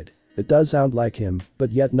side. It does sound like him,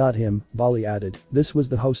 but yet not him, Vali added. This was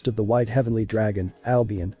the host of the White Heavenly Dragon,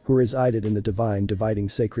 Albion, who resided in the divine dividing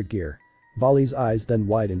sacred gear. Vali's eyes then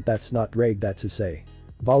widened. That's not Drake, that's Issei.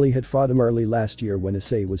 Vali had fought him early last year when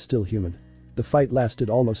Issei was still human. The fight lasted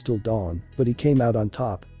almost till dawn, but he came out on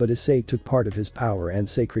top, but Issei took part of his power and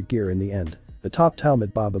sacred gear in the end. Atop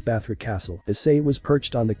Talmud Baba Bathra Castle, Issei was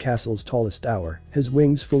perched on the castle's tallest tower, his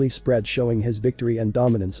wings fully spread, showing his victory and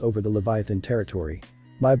dominance over the Leviathan territory.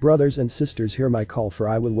 My brothers and sisters, hear my call, for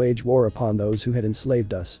I will wage war upon those who had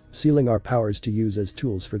enslaved us, sealing our powers to use as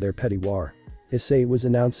tools for their petty war. Issei was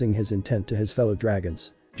announcing his intent to his fellow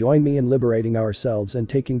dragons. Join me in liberating ourselves and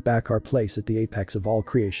taking back our place at the apex of all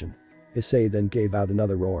creation. Issei then gave out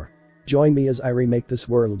another roar. Join me as I remake this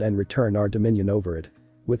world and return our dominion over it.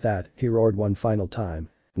 With that, he roared one final time.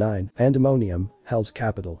 9. Pandemonium, Hell's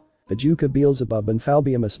capital. Ajuka, Beelzebub and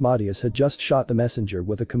Falbium Asmodeus had just shot the messenger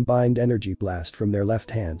with a combined energy blast from their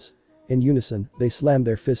left hands. In unison, they slammed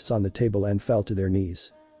their fists on the table and fell to their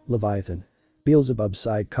knees. Leviathan. Beelzebub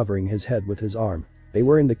sighed, covering his head with his arm. They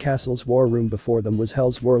were in the castle's war room. Before them was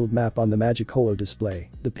Hell's world map on the magic holo display.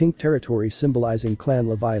 The pink territory symbolizing Clan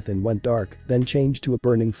Leviathan went dark, then changed to a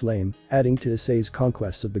burning flame, adding to Issei's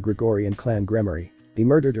conquests of the Gregorian clan Gremory. He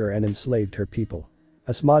murdered her and enslaved her people.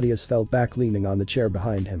 Asmodeus fell back, leaning on the chair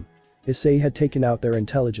behind him. Issei had taken out their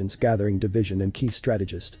intelligence gathering division and key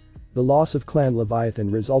strategist. The loss of Clan Leviathan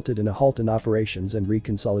resulted in a halt in operations and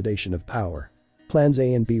reconsolidation of power. Plans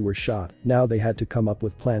A and B were shot, now they had to come up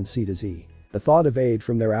with Plan C to Z. The thought of aid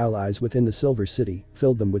from their allies within the Silver City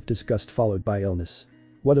filled them with disgust, followed by illness.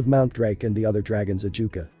 What of Mount Drake and the other dragons?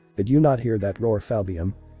 Ajuka? Did you not hear that roar,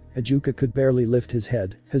 Falbium? Ajuka could barely lift his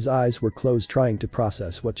head, his eyes were closed, trying to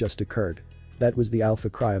process what just occurred. That was the alpha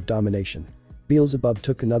cry of domination. Beelzebub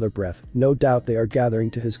took another breath. No doubt they are gathering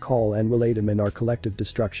to his call and will aid him in our collective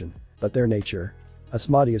destruction. But their nature?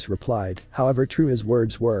 Asmodeus replied, however true his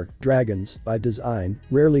words were, dragons, by design,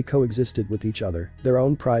 rarely coexisted with each other. Their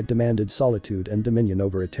own pride demanded solitude and dominion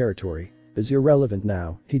over a territory. Is irrelevant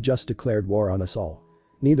now, he just declared war on us all.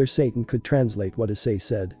 Neither Satan could translate what Issei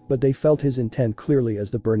said, but they felt his intent clearly as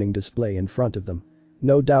the burning display in front of them.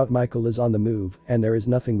 No doubt Michael is on the move, and there is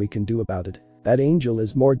nothing we can do about it. That angel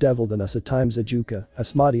is more devil than us at times, Ajuka.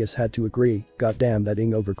 Asmodeus had to agree. Goddamn that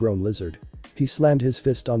overgrown lizard. He slammed his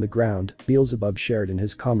fist on the ground. Beelzebub shared in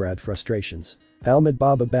his comrade frustrations. Talmud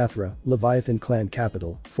Baba Bathra, Leviathan clan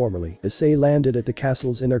capital, formerly. Issei landed at the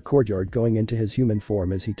castle's inner courtyard, going into his human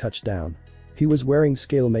form as he touched down. He was wearing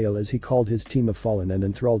scale mail as he called his team of fallen and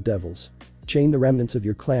enthralled devils. Chain the remnants of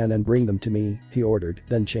your clan and bring them to me, he ordered,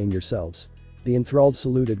 then chain yourselves. The enthralled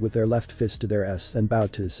saluted with their left fist to their S and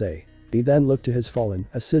bowed to Issei. He then looked to his fallen,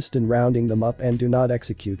 assist in rounding them up and do not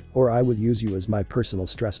execute, or I will use you as my personal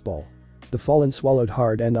stress ball. The fallen swallowed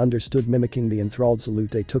hard and understood, mimicking the enthralled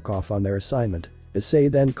salute. They took off on their assignment.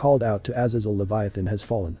 Issei then called out to Azazel, Leviathan has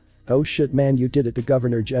fallen. Oh shit man, you did it, the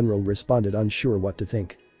Governor General responded, unsure what to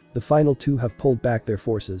think. The final two have pulled back their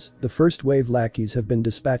forces. The first wave lackeys have been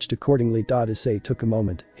dispatched accordingly. Issei took a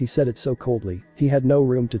moment. He said it so coldly, he had no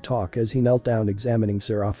room to talk as he knelt down examining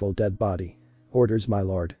Seraphil's dead body. Orders, my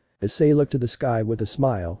lord. Issei looked to the sky with a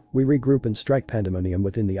smile, we regroup and strike pandemonium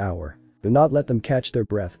within the hour. Do not let them catch their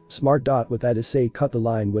breath, smart. With that Issei cut the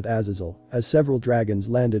line with Azazel, as several dragons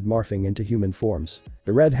landed morphing into human forms.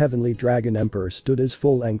 The red heavenly dragon emperor stood his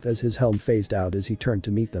full length as his helm phased out as he turned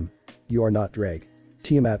to meet them. You are not Drag.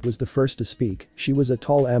 Tiamat was the first to speak, she was a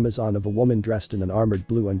tall Amazon of a woman dressed in an armored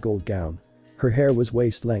blue and gold gown. Her hair was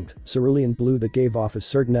waist-length, cerulean blue that gave off a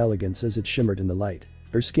certain elegance as it shimmered in the light.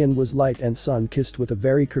 Her skin was light and sun-kissed with a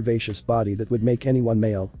very curvaceous body that would make anyone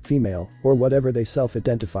male, female, or whatever they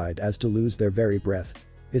self-identified as to lose their very breath.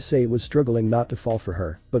 Issei was struggling not to fall for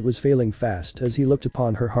her, but was failing fast as he looked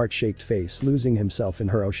upon her heart-shaped face, losing himself in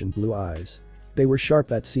her ocean blue eyes. They were sharp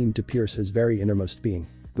that seemed to pierce his very innermost being.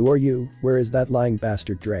 Who are you? Where is that lying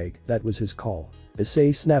bastard Drag? That was his call.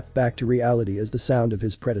 Issei snapped back to reality as the sound of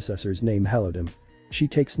his predecessor's name hallowed him. She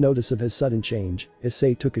takes notice of his sudden change.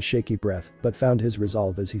 Issei took a shaky breath but found his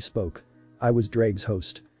resolve as he spoke. I was Drag's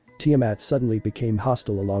host. Tiamat suddenly became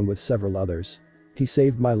hostile along with several others. He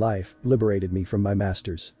saved my life, liberated me from my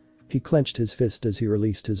masters. He clenched his fist as he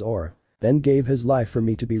released his aura. Then gave his life for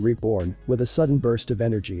me to be reborn. With a sudden burst of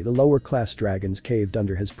energy, the lower class dragons caved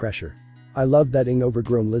under his pressure. I love that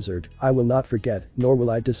overgrown lizard, I will not forget, nor will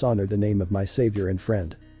I dishonor the name of my savior and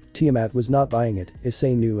friend. Tiamat was not buying it,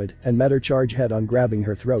 Issei knew it and met her charge head on, grabbing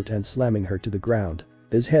her throat and slamming her to the ground.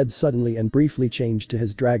 His head suddenly and briefly changed to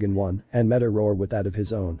his dragon one and met her roar with that of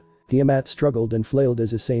his own. Tiamat struggled and flailed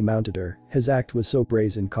as Issei mounted her, his act was so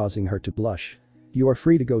brazen causing her to blush. You are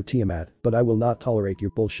free to go Tiamat, but I will not tolerate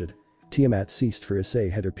your bullshit. Tiamat ceased for Issei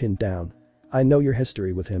had her pinned down. I know your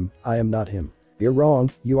history with him, I am not him. You're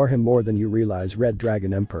wrong, you are him more than you realize, Red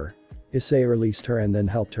Dragon Emperor. Issei released her and then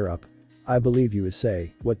helped her up. I believe you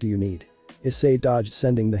Issei, what do you need? Issei dodged,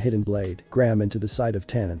 sending the hidden blade, Graham, into the side of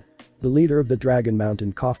Tannen. The leader of the Dragon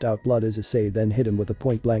Mountain coughed out blood as Issei then hit him with a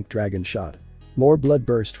point-blank dragon shot. More blood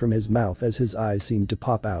burst from his mouth as his eyes seemed to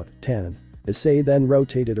pop out, Tannen. Issei then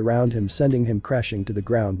rotated around him, sending him crashing to the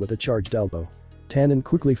ground with a charged elbow. Tannen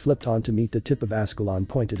quickly flipped on to meet the tip of Ascalon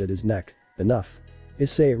pointed at his neck. Enough.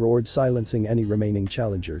 Issei roared, silencing any remaining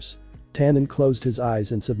challengers. Tannen closed his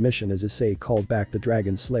eyes in submission as Issei called back the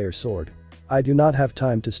Dragon Slayer sword. I do not have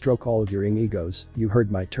time to stroke all of your egos, you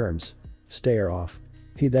heard my terms. Stare off.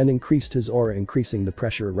 He then increased his aura, increasing the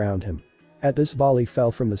pressure around him. At this, volley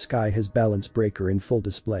fell from the sky, his balance breaker in full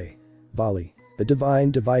display. Volley. The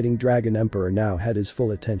divine dividing Dragon Emperor now had his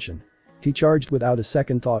full attention. He charged without a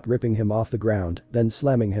second thought, ripping him off the ground, then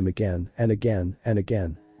slamming him again and again and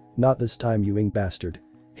again. Not this time, you bastard.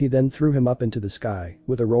 He then threw him up into the sky,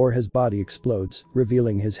 with a roar his body explodes,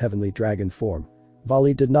 revealing his heavenly dragon form.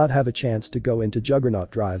 Volley did not have a chance to go into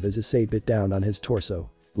Juggernaut drive as Issei bit down on his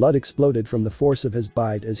torso. Blood exploded from the force of his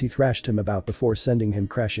bite as he thrashed him about before sending him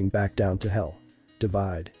crashing back down to hell.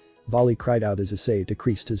 Divide. Volley cried out as Issei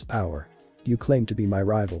decreased his power. You claim to be my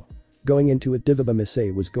rival. Going into it, Divabum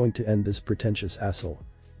Issei was going to end this pretentious asshole.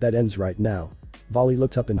 That ends right now. Volley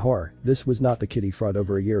looked up in horror, this was not the kid he fought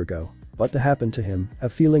over a year ago. What happened to him? A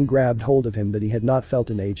feeling grabbed hold of him that he had not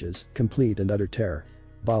felt in ages, complete and utter terror.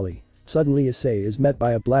 Volley. Suddenly Issei is met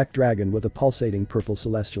by a black dragon with a pulsating purple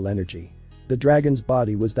celestial energy. The dragon's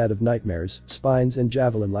body was that of nightmares, spines and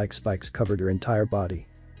javelin-like spikes covered her entire body.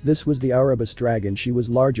 This was the Aurobus dragon. She was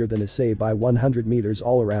larger than Issei by 100 meters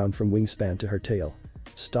all around from wingspan to her tail.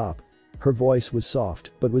 Stop. Her voice was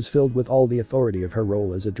soft but was filled with all the authority of her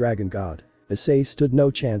role as a dragon god. Issei stood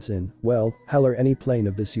no chance in, well, hell or any plane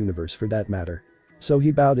of this universe for that matter. So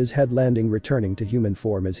he bowed his head, landing, returning to human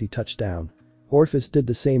form as he touched down. Orphis did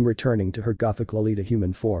the same, returning to her Gothic Lolita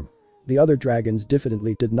human form. The other dragons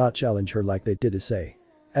diffidently did not challenge her like they did Issei.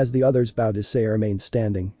 As the others bowed, Issei remained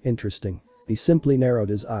standing. Interesting. He simply narrowed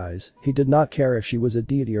his eyes. He did not care if she was a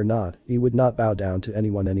deity or not, he would not bow down to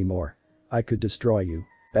anyone anymore. I could destroy you.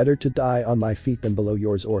 Better to die on my feet than below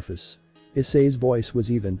yours, Orphis. Issei's voice was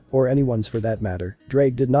even, or anyone's for that matter.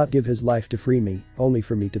 Drake did not give his life to free me, only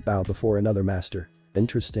for me to bow before another master.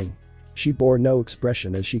 Interesting. She bore no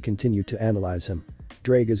expression as she continued to analyze him.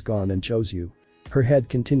 Drake is gone and chose you. Her head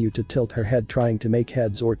continued to tilt, her head trying to make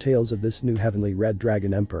heads or tails of this new heavenly red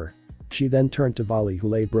dragon emperor. She then turned to Volley, who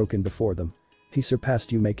lay broken before them. He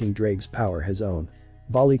surpassed you, making Drake's power his own.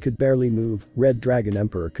 Volley could barely move. Red dragon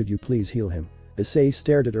emperor, could you please heal him? Issei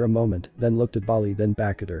stared at her a moment, then looked at Volley, then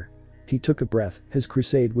back at her. He took a breath, his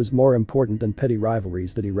crusade was more important than petty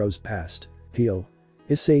rivalries that he rose past. Heal.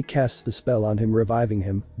 Issei casts the spell on him, reviving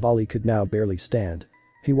him. Volley could now barely stand.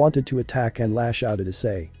 He wanted to attack and lash out at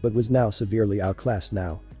Issei, but was now severely outclassed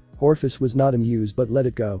now. Orphis was not amused but let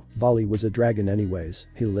it go. Volley was a dragon anyways,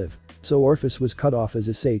 he'll live. So Orphis was cut off as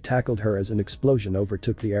Issei tackled her as an explosion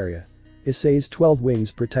overtook the area. Issei's 12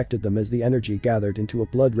 wings protected them as the energy gathered into a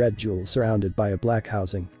blood-red jewel surrounded by a black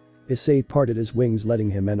housing. Issei parted his wings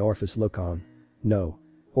letting him and Orpheus look on. No.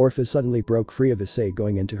 Orpheus suddenly broke free of Issei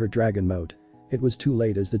going into her dragon mode. It was too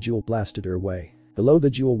late as the jewel blasted her away. Below the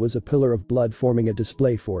jewel was a pillar of blood forming a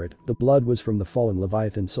display for it, the blood was from the fallen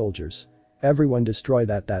Leviathan soldiers. Everyone destroy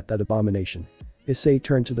that abomination. Issei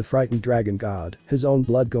turned to the frightened dragon god, his own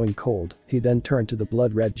blood going cold, he then turned to the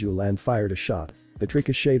blood-red jewel and fired a shot. It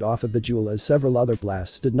ricocheted off of the jewel as several other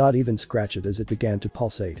blasts did not even scratch it as it began to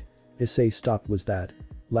pulsate. Issei stopped. Was that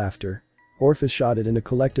laughter? Orpheus shot it in a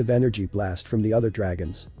collective energy blast from the other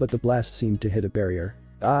dragons, but the blast seemed to hit a barrier.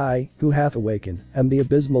 I, who hath awakened, am the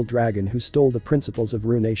abysmal dragon who stole the principles of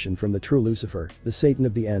ruination from the true Lucifer, the Satan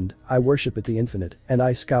of the end, I worship at the infinite, and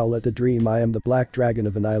I scowl at the dream. I am the black dragon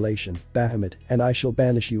of annihilation, Bahamut, and I shall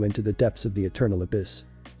banish you into the depths of the eternal abyss.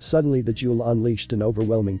 Suddenly the jewel unleashed an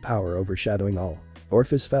overwhelming power overshadowing all.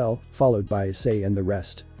 Orpheus fell, followed by Issei and the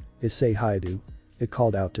rest. Issei Haidu. It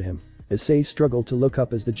called out to him. Issei struggled to look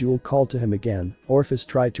up as the jewel called to him again. Orpheus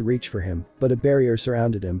tried to reach for him, but a barrier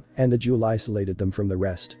surrounded him, and the jewel isolated them from the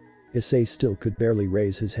rest. Issei still could barely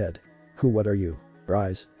raise his head. What are you?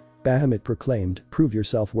 Rise. Bahamut proclaimed, prove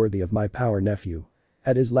yourself worthy of my power, nephew.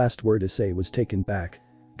 At his last word Issei was taken back.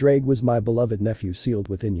 Drag was my beloved nephew sealed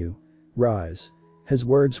within you. Rise. His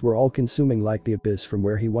words were all-consuming like the abyss from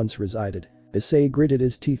where he once resided. Issei gritted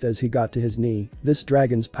his teeth as he got to his knee. This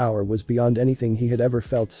dragon's power was beyond anything he had ever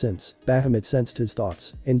felt since. Bahamut sensed his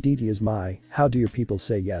thoughts. Indeed he is how do your people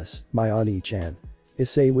say yes, my Ani-chan?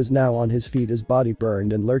 Issei was now on his feet, his body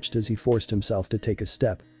burned and lurched as he forced himself to take a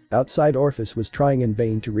step. Outside Orpheus was trying in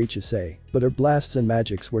vain to reach Issei, but her blasts and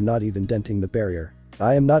magics were not even denting the barrier.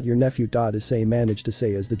 I am not your nephew. Issei managed to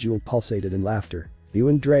say as the jewel pulsated in laughter. You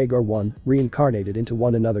and Drag are one, reincarnated into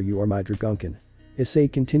one another. You are my Dragonkin.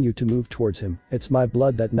 Issei continued to move towards him. It's my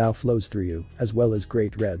blood that now flows through you, as well as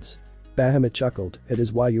great reds. Bahamut chuckled, it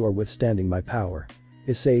is why you are withstanding my power.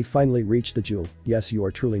 Issei finally reached the jewel. Yes, you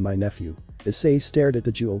are truly my nephew. Issei stared at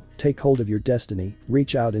the jewel. Take hold of your destiny,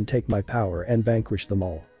 reach out and take my power and vanquish them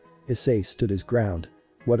all. Issei stood his ground.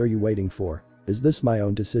 What are you waiting for? Is this my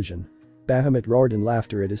own decision? Bahamut roared in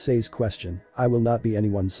laughter at Issei's question. I will not be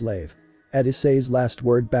anyone's slave. At Issei's last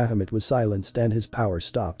word Bahamut was silenced and his power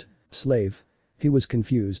stopped. Slave? He was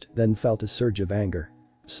confused, then felt a surge of anger.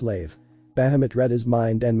 Slave. Bahamut read his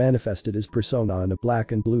mind and manifested his persona in a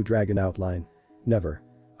black and blue dragon outline. Never.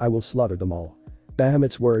 I will slaughter them all.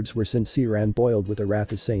 Bahamut's words were sincere and boiled with a wrath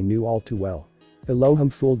Issei knew all too well. Elohim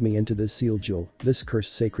fooled me into this sealed jewel, this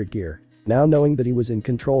cursed sacred gear. Now knowing that he was in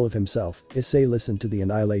control of himself, Issei listened to the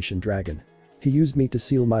annihilation dragon. He used me to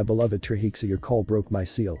seal my beloved Trihexa. Your call broke my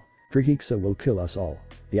seal. Trihexa will kill us all.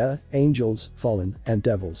 Yeah, angels, fallen, and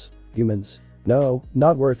devils. Humans. No,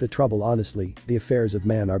 not worth the trouble. Honestly, the affairs of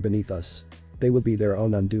man are beneath us. They will be their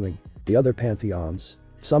own undoing. The other pantheons.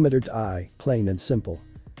 Summit or die, plain and simple.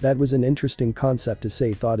 That was an interesting concept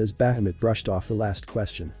Issei thought as Bahamut brushed off the last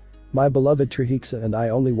question. My beloved Trihexa and I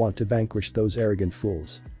only want to vanquish those arrogant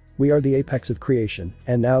fools. We are the apex of creation,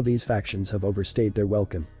 and now these factions have overstayed their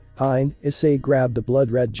welcome. Hein, Issei grabbed the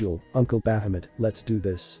blood-red jewel. Uncle Bahamut, let's do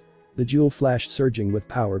this. The jewel flashed, surging with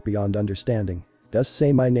power beyond understanding. Just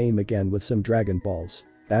say my name again with some dragon balls.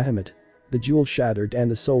 Bahamut. The jewel shattered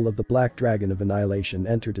and the soul of the black dragon of annihilation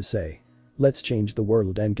entered Issei. Let's change the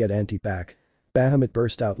world and get Anti back. Bahamut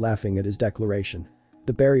burst out laughing at his declaration.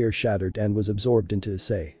 The barrier shattered and was absorbed into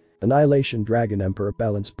Issei. Annihilation Dragon Emperor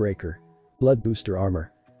Balance Breaker. Blood Booster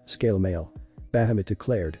Armor. Scale Mail. Bahamut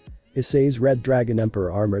declared. Issei's red Dragon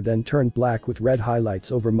Emperor armor then turned black with red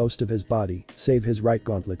highlights over most of his body, save his right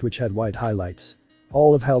gauntlet which had white highlights.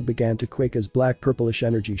 All of hell began to quake as black purplish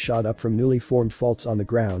energy shot up from newly formed faults on the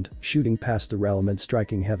ground, shooting past the realm and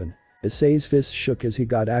striking heaven. Issei's fists shook as he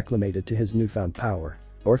got acclimated to his newfound power.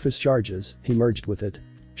 Orpheus charges, he merged with it.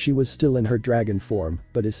 She was still in her dragon form,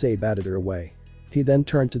 but Issei batted her away. He then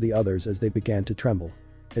turned to the others as they began to tremble.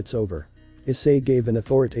 It's over. Issei gave an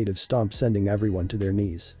authoritative stomp sending everyone to their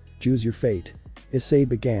knees. Choose your fate. Issei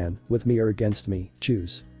began, with me or against me,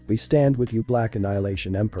 choose. We stand with you Black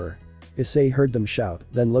Annihilation Emperor. Issei heard them shout,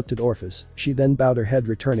 then looked at Orpheus. She then bowed her head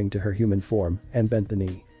returning to her human form, and bent the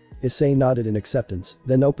knee. Issei nodded in acceptance,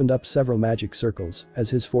 then opened up several magic circles as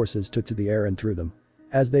his forces took to the air and through them.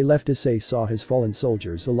 As they left Issei saw his fallen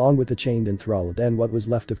soldiers along with the chained enthralled and what was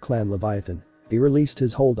left of Clan Leviathan. He released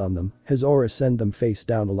his hold on them, his aura sent them face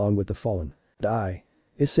down along with the fallen. Die.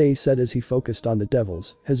 Issei said as he focused on the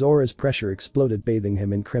devils, his aura's pressure exploded bathing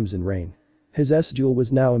him in crimson rain. His S-jewel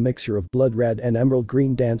was now a mixture of blood red and emerald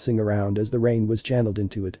green dancing around as the rain was channeled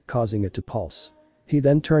into it, causing it to pulse. He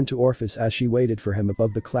then turned to Orpheus as she waited for him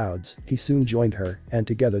above the clouds. He soon joined her, and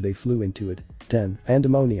together they flew into it. 10.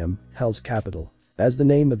 Pandemonium, Hell's capital. As the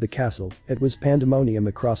name of the castle, it was pandemonium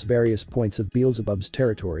across various points of Beelzebub's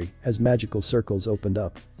territory as magical circles opened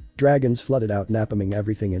up. Dragons flooded out, napalming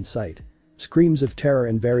everything in sight. Screams of terror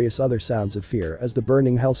and various other sounds of fear as the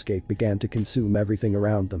burning hellscape began to consume everything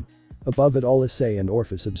around them. Above it all, Issei and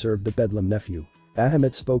Orpheus observed the Bedlam nephew.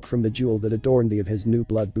 Bahamut spoke from the jewel that adorned the of his new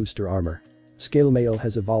blood booster armor. Scale Mail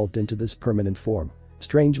has evolved into this permanent form.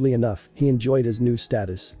 Strangely enough, he enjoyed his new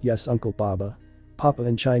status. Yes, Uncle Baba. Papa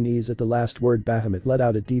in Chinese. At the last word, Bahamut let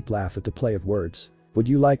out a deep laugh at the play of words. Would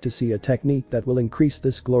you like to see a technique that will increase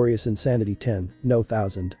this glorious insanity 10, no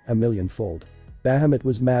 1,000, a million-fold? Bahamut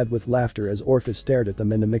was mad with laughter as Orpheus stared at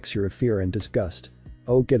them in a mixture of fear and disgust.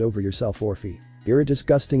 Oh, get over yourself, Orphe. You're a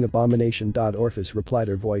disgusting abomination. Orpheus replied,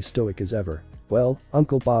 her voice stoic as ever. Well,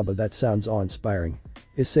 Uncle Baba, that sounds awe-inspiring.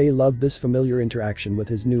 Issei loved this familiar interaction with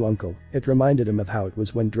his new uncle. It reminded him of how it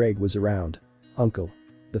was when Drake was around. Uncle.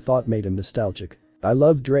 The thought made him nostalgic. I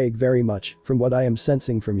love Drake very much. From what I am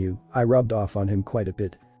sensing from you, I rubbed off on him quite a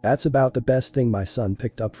bit. That's about the best thing my son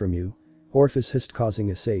picked up from you. Orpheus hissed, causing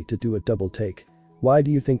Issei to do a double take. Why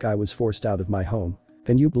do you think I was forced out of my home?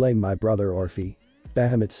 Can you blame my brother, Orphe?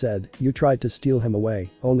 Bahamut said, you tried to steal him away,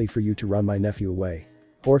 only for you to run my nephew away.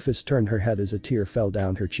 Orpheus turned her head as a tear fell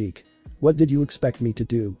down her cheek. What did you expect me to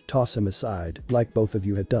do, toss him aside, like both of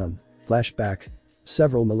you had done? Flashback.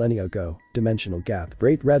 Several millennia ago, dimensional gap.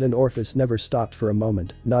 Great Red and Orpheus never stopped for a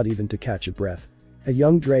moment, not even to catch a breath. A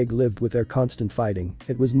young Drake lived with their constant fighting.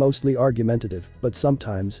 It was mostly argumentative, but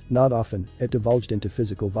sometimes, not often, it divulged into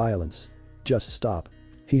physical violence. Just stop.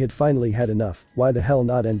 He had finally had enough. Why the hell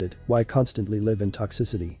not end it? Why constantly live in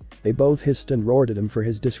toxicity? They both hissed and roared at him for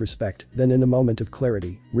his disrespect, then in a moment of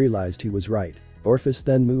clarity, realized he was right. Orpheus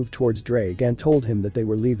then moved towards Drake and told him that they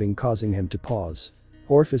were leaving, causing him to pause.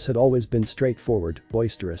 Orpheus had always been straightforward,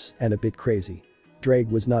 boisterous, and a bit crazy. Drake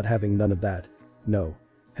was not having none of that. No.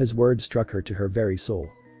 His words struck her to her very soul.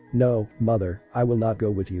 No, mother, I will not go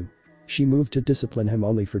with you. She moved to discipline him,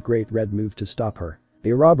 only for Great Red moved to stop her.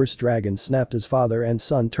 A robber's dragon snapped as father and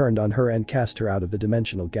son turned on her and cast her out of the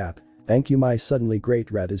dimensional gap. Thank you, my suddenly Great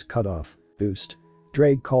Red is cut off. Boost.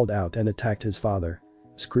 Drake called out and attacked his father.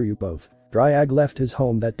 Screw you both. Dryag left his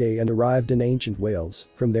home that day and arrived in ancient Wales.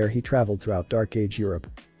 From there he traveled throughout Dark Age Europe.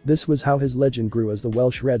 This was how his legend grew as the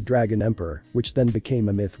Welsh Red Dragon Emperor, which then became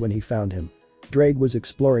a myth when he found him. Drake was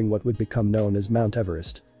exploring what would become known as Mount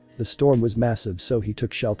Everest. The storm was massive, so he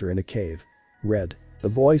took shelter in a cave. Red. The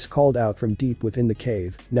voice called out from deep within the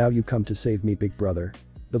cave, now you come to save me, big brother.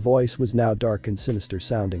 The voice was now dark and sinister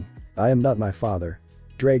sounding. I am not my father.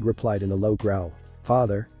 Drake replied in a low growl.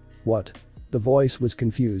 Father? What? The voice was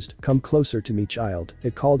confused. Come closer to me, child,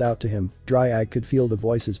 it called out to him. Dryag could feel the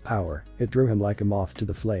voice's power. It drew him like a moth to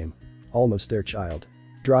the flame. Almost there, child.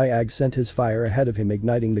 Dryag sent his fire ahead of him,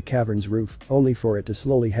 igniting the cavern's roof, only for it to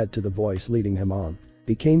slowly head to the voice leading him on.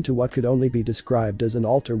 He came to what could only be described as an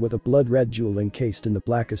altar with a blood-red jewel encased in the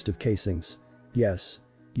blackest of casings. Yes.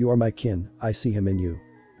 You are my kin, I see him in you.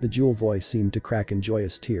 The jewel voice seemed to crack in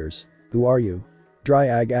joyous tears. Who are you?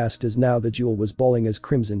 Dryag asked as now the jewel was bawling as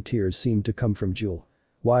crimson tears seemed to come from jewel.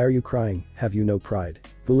 Why are you crying? Have you no pride?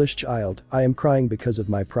 Foolish child, I am crying because of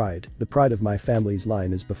my pride. The pride of my family's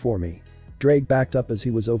line is before me. Drake backed up as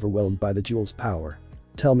he was overwhelmed by the jewel's power.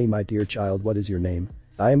 Tell me, my dear child, what is your name?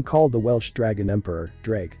 I am called the Welsh Dragon Emperor,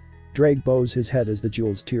 Drake. Drake bows his head as the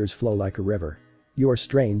jewel's tears flow like a river. You are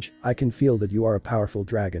strange, I can feel that you are a powerful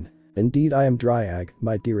dragon. Indeed, I am Dryag,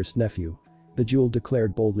 my dearest nephew. The jewel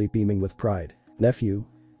declared boldly, beaming with pride. Nephew?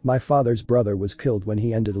 My father's brother was killed when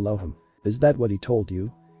he ended Elohim. Is that what he told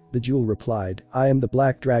you? The jewel replied, I am the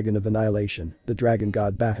Black Dragon of Annihilation, the dragon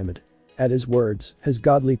god Bahamut. At his words, his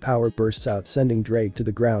godly power bursts out, sending Drake to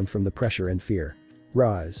the ground from the pressure and fear.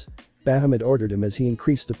 Rise. Bahamut ordered him as he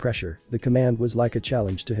increased the pressure. The command was like a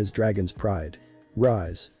challenge to his dragon's pride.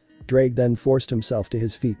 Rise. Drake then forced himself to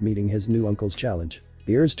his feet, meeting his new uncle's challenge.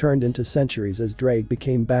 The years turned into centuries as Drake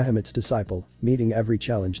became Bahamut's disciple, meeting every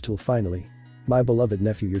challenge till finally. My beloved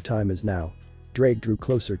nephew, your time is now. Drake drew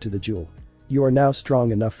closer to the jewel. You are now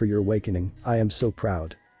strong enough for your awakening, I am so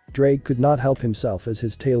proud. Drake could not help himself as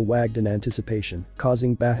his tail wagged in anticipation,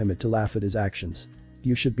 causing Bahamut to laugh at his actions.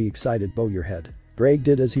 You should be excited, bow your head. Drake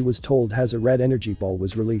did as he was told as a red energy ball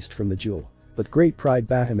was released from the jewel. With great pride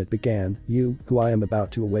Bahamut began, you, who I am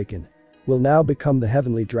about to awaken, will now become the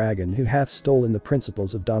heavenly dragon who hath stolen the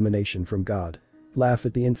principles of domination from God. Laugh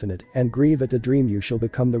at the infinite and grieve at the dream. You shall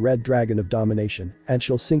become the red dragon of domination and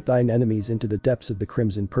shall sink thine enemies into the depths of the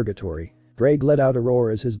crimson purgatory. Drake let out a roar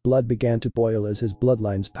as his blood began to boil, as his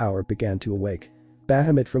bloodline's power began to awake.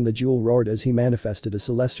 Bahamut from the jewel roared as he manifested a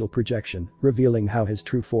celestial projection, revealing how his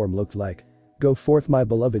true form looked like. Go forth my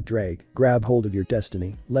beloved Drake, grab hold of your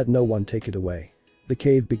destiny, let no one take it away. The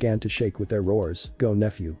cave began to shake with their roars, go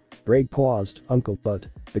nephew. Drake paused, uncle but,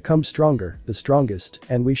 become stronger, the strongest,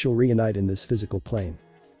 and we shall reunite in this physical plane.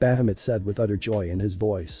 Bahamut said with utter joy in his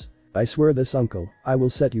voice. I swear this uncle, I will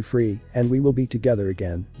set you free, and we will be together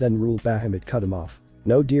again, then rule. Bahamut cut him off.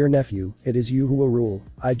 No dear nephew, it is you who will rule,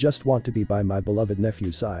 I just want to be by my beloved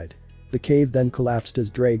nephew's side. The cave then collapsed as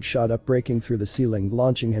Drake shot up, breaking through the ceiling,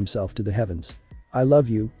 launching himself to the heavens. I love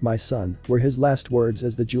you, my son, were his last words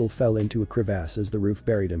as the jewel fell into a crevasse as the roof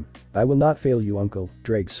buried him. I will not fail you uncle,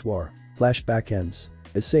 Drake swore. Flashback ends.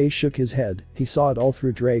 Issei shook his head, he saw it all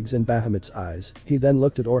through Drake's and Bahamut's eyes, he then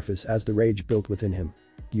looked at Orpheus as the rage built within him.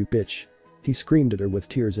 You bitch. He screamed at her with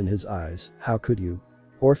tears in his eyes, how could you?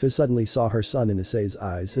 Orpheus suddenly saw her son in Issei's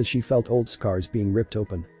eyes as she felt old scars being ripped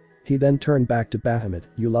open. He then turned back to Bahamut,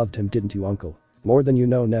 you loved him didn't you uncle? More than you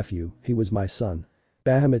know nephew, he was my son.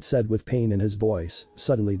 Bahamut said with pain in his voice,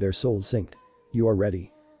 suddenly their souls synced. You are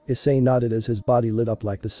ready. Issei nodded as his body lit up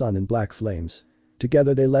like the sun in black flames.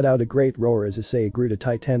 Together they let out a great roar as Issei grew to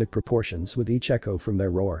titanic proportions with each echo from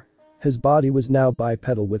their roar. His body was now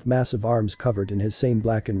bipedal with massive arms covered in his same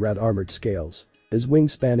black and red armored scales. His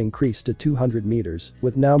wingspan increased to 200 meters,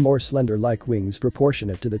 with now more slender-like wings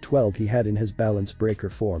proportionate to the 12 he had in his balance breaker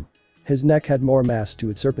form. His neck had more mass to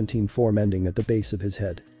its serpentine form ending at the base of his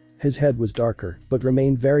head. His head was darker, but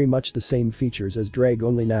remained very much the same features as Drake,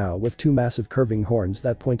 only now with two massive curving horns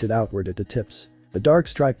that pointed outward at the tips. A dark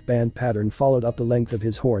striped band pattern followed up the length of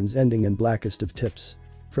his horns ending in blackest of tips.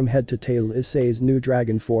 From head to tail Issei's new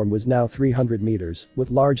dragon form was now 300 meters,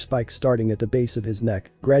 with large spikes starting at the base of his neck,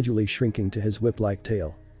 gradually shrinking to his whip-like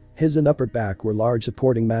tail. His and upper back were large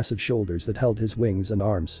supporting massive shoulders that held his wings and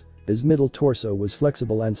arms. His middle torso was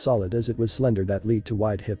flexible and solid as it was slender that lead to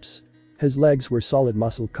wide hips. His legs were solid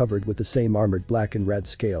muscle covered with the same armored black and red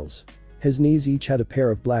scales. His knees each had a pair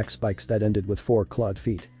of black spikes that ended with 4 clawed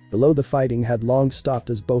feet. Below the fighting had long stopped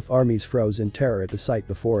as both armies froze in terror at the sight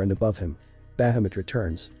before and above him. Bahamut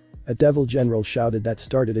returns. A devil general shouted that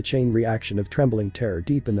started a chain reaction of trembling terror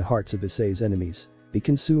deep in the hearts of Issei's enemies. Be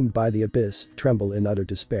consumed by the abyss, tremble in utter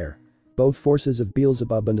despair. Both forces of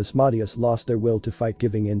Beelzebub and Asmodeus lost their will to fight,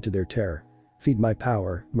 giving in to their terror. Feed my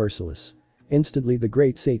power, merciless. Instantly the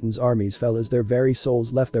great Satan's armies fell as their very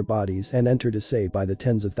souls left their bodies and entered Issei by the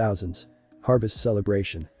tens of thousands. Harvest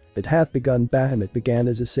celebration. It hath begun. Bahamut began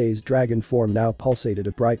as Issei's dragon form now pulsated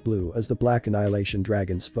a bright blue as the black annihilation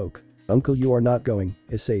dragon spoke. Uncle, you are not going,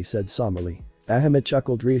 Issei said somberly. Bahamut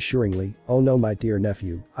chuckled reassuringly, oh no my dear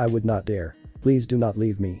nephew, I would not dare. Please do not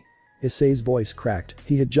leave me. Issei's voice cracked,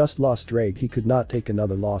 he had just lost Drake, he could not take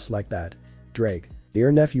another loss like that. Drake.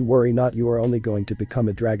 Dear nephew, worry not, you are only going to become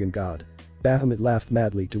a dragon god. Bahamut laughed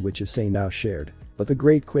madly, to which Issei now shared. But the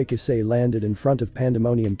great quake Issei landed in front of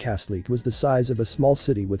Pandemonium Castle. It was the size of a small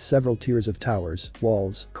city with several tiers of towers,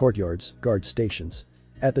 walls, courtyards, guard stations.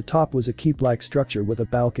 At the top was a keep-like structure with a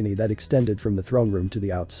balcony that extended from the throne room to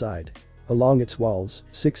the outside. Along its walls,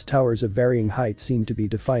 6 towers of varying height seemed to be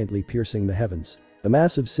defiantly piercing the heavens. The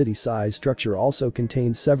massive city-sized structure also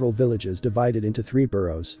contained several villages divided into 3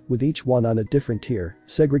 boroughs, with each one on a different tier,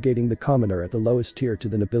 segregating the commoner at the lowest tier to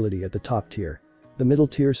the nobility at the top tier. The middle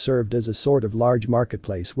tier served as a sort of large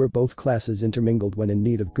marketplace where both classes intermingled when in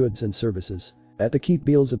need of goods and services. At the keep,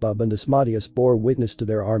 Beelzebub and Asmodeus bore witness to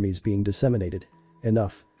their armies being disseminated.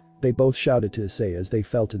 Enough. They both shouted to Issei as they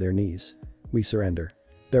fell to their knees. We surrender.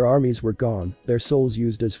 Their armies were gone, their souls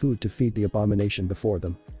used as food to feed the abomination before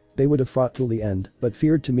them. They would have fought till the end, but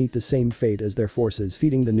feared to meet the same fate as their forces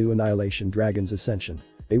feeding the new annihilation dragon's ascension.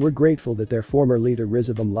 They were grateful that their former leader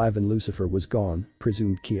Rizavum Live Lucifer was gone,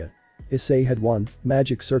 presumed Kia. Issei had won,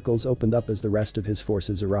 magic circles opened up as the rest of his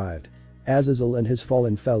forces arrived. Azazel and his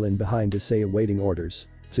fallen fell in behind Issei awaiting orders.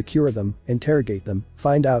 Secure them, interrogate them,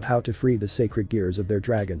 find out how to free the sacred gears of their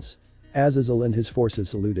dragons. Azazel and his forces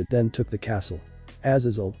saluted, then took the castle.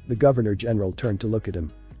 Azazel, the governor general, turned to look at him.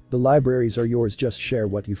 The libraries are yours, just share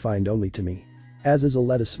what you find only to me. Azazel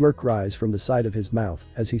let a smirk rise from the side of his mouth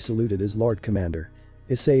as he saluted his lord commander.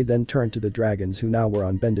 Issei then turned to the dragons who now were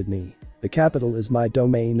on bended knee. The capital is my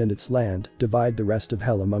domain and its land, divide the rest of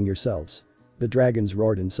hell among yourselves. The dragons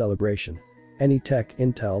roared in celebration. Any tech,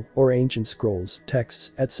 intel, or ancient scrolls,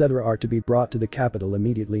 texts, etc. are to be brought to the capital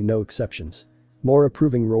immediately, no exceptions. More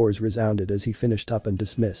approving roars resounded as he finished up and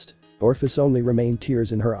dismissed. Orpheus only remained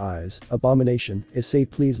tears in her eyes. Abomination, Issei,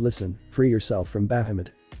 please listen, free yourself from Bahamut.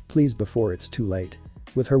 Please, before it's too late.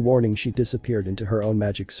 With her warning she disappeared into her own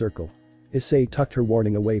magic circle. Issei tucked her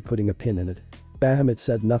warning away, putting a pin in it. Bahamut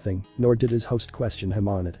said nothing, nor did his host question him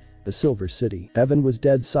on it. The Silver City. Heaven was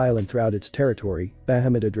dead silent throughout its territory.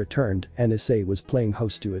 Bahamut had returned and Issei was playing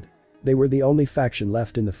host to it. They were the only faction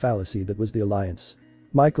left in the fallacy that was the Alliance.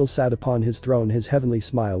 Michael sat upon his throne. His heavenly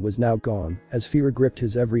smile was now gone as fear gripped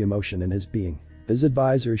his every emotion in his being. His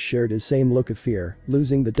advisors shared his same look of fear.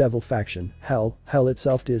 Losing the devil faction, hell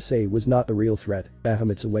itself to Issei was not the real threat,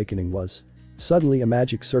 Bahamut's awakening was. Suddenly a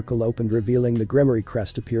magic circle opened, revealing the Grimory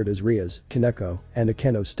crest appeared as Rias, Kaneko, and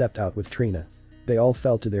Akeno stepped out with Trina. They all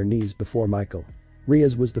fell to their knees before Michael.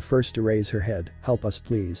 Rias was the first to raise her head. "Help us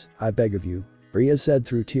please, I beg of you," Rias said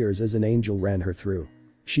through tears as an angel ran her through.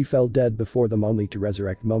 She fell dead before them only to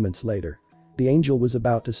resurrect moments later. The angel was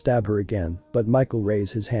about to stab her again, but Michael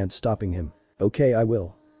raised his hand stopping him. "Okay, I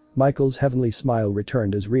will." Michael's heavenly smile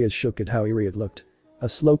returned as Rias shook at how eerie it looked. A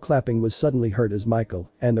slow clapping was suddenly heard as Michael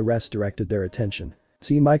and the rest directed their attention.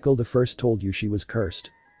 "See, Michael the first told you she was cursed."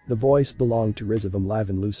 The voice belonged to Rias of Lav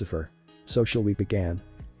Lucifer. "So shall we?" began.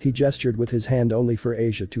 He gestured with his hand only for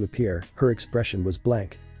Asia to appear. Her expression was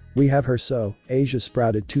blank. "We have her." So, Asia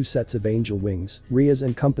sprouted 2 sets of angel wings. Rias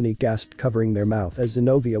and company gasped, covering their mouth as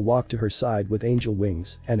Zenobia walked to her side with angel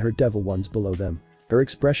wings and her devil ones below them. Her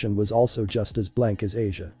expression was also just as blank as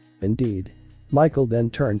Asia. "Indeed." Michael then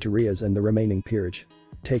turned to Rias and the remaining peerage.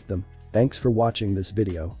 "Take them." Thanks for watching this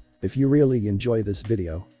video. If you really enjoy this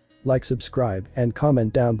video, like, subscribe, and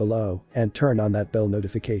comment down below, and turn on that bell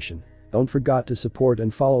notification. Don't forget to support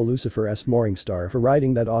and follow Lucifer's Moringstar for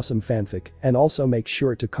writing that awesome fanfic, and also make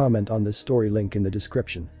sure to comment on this story link in the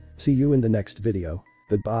description. See you in the next video.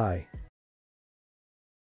 Goodbye.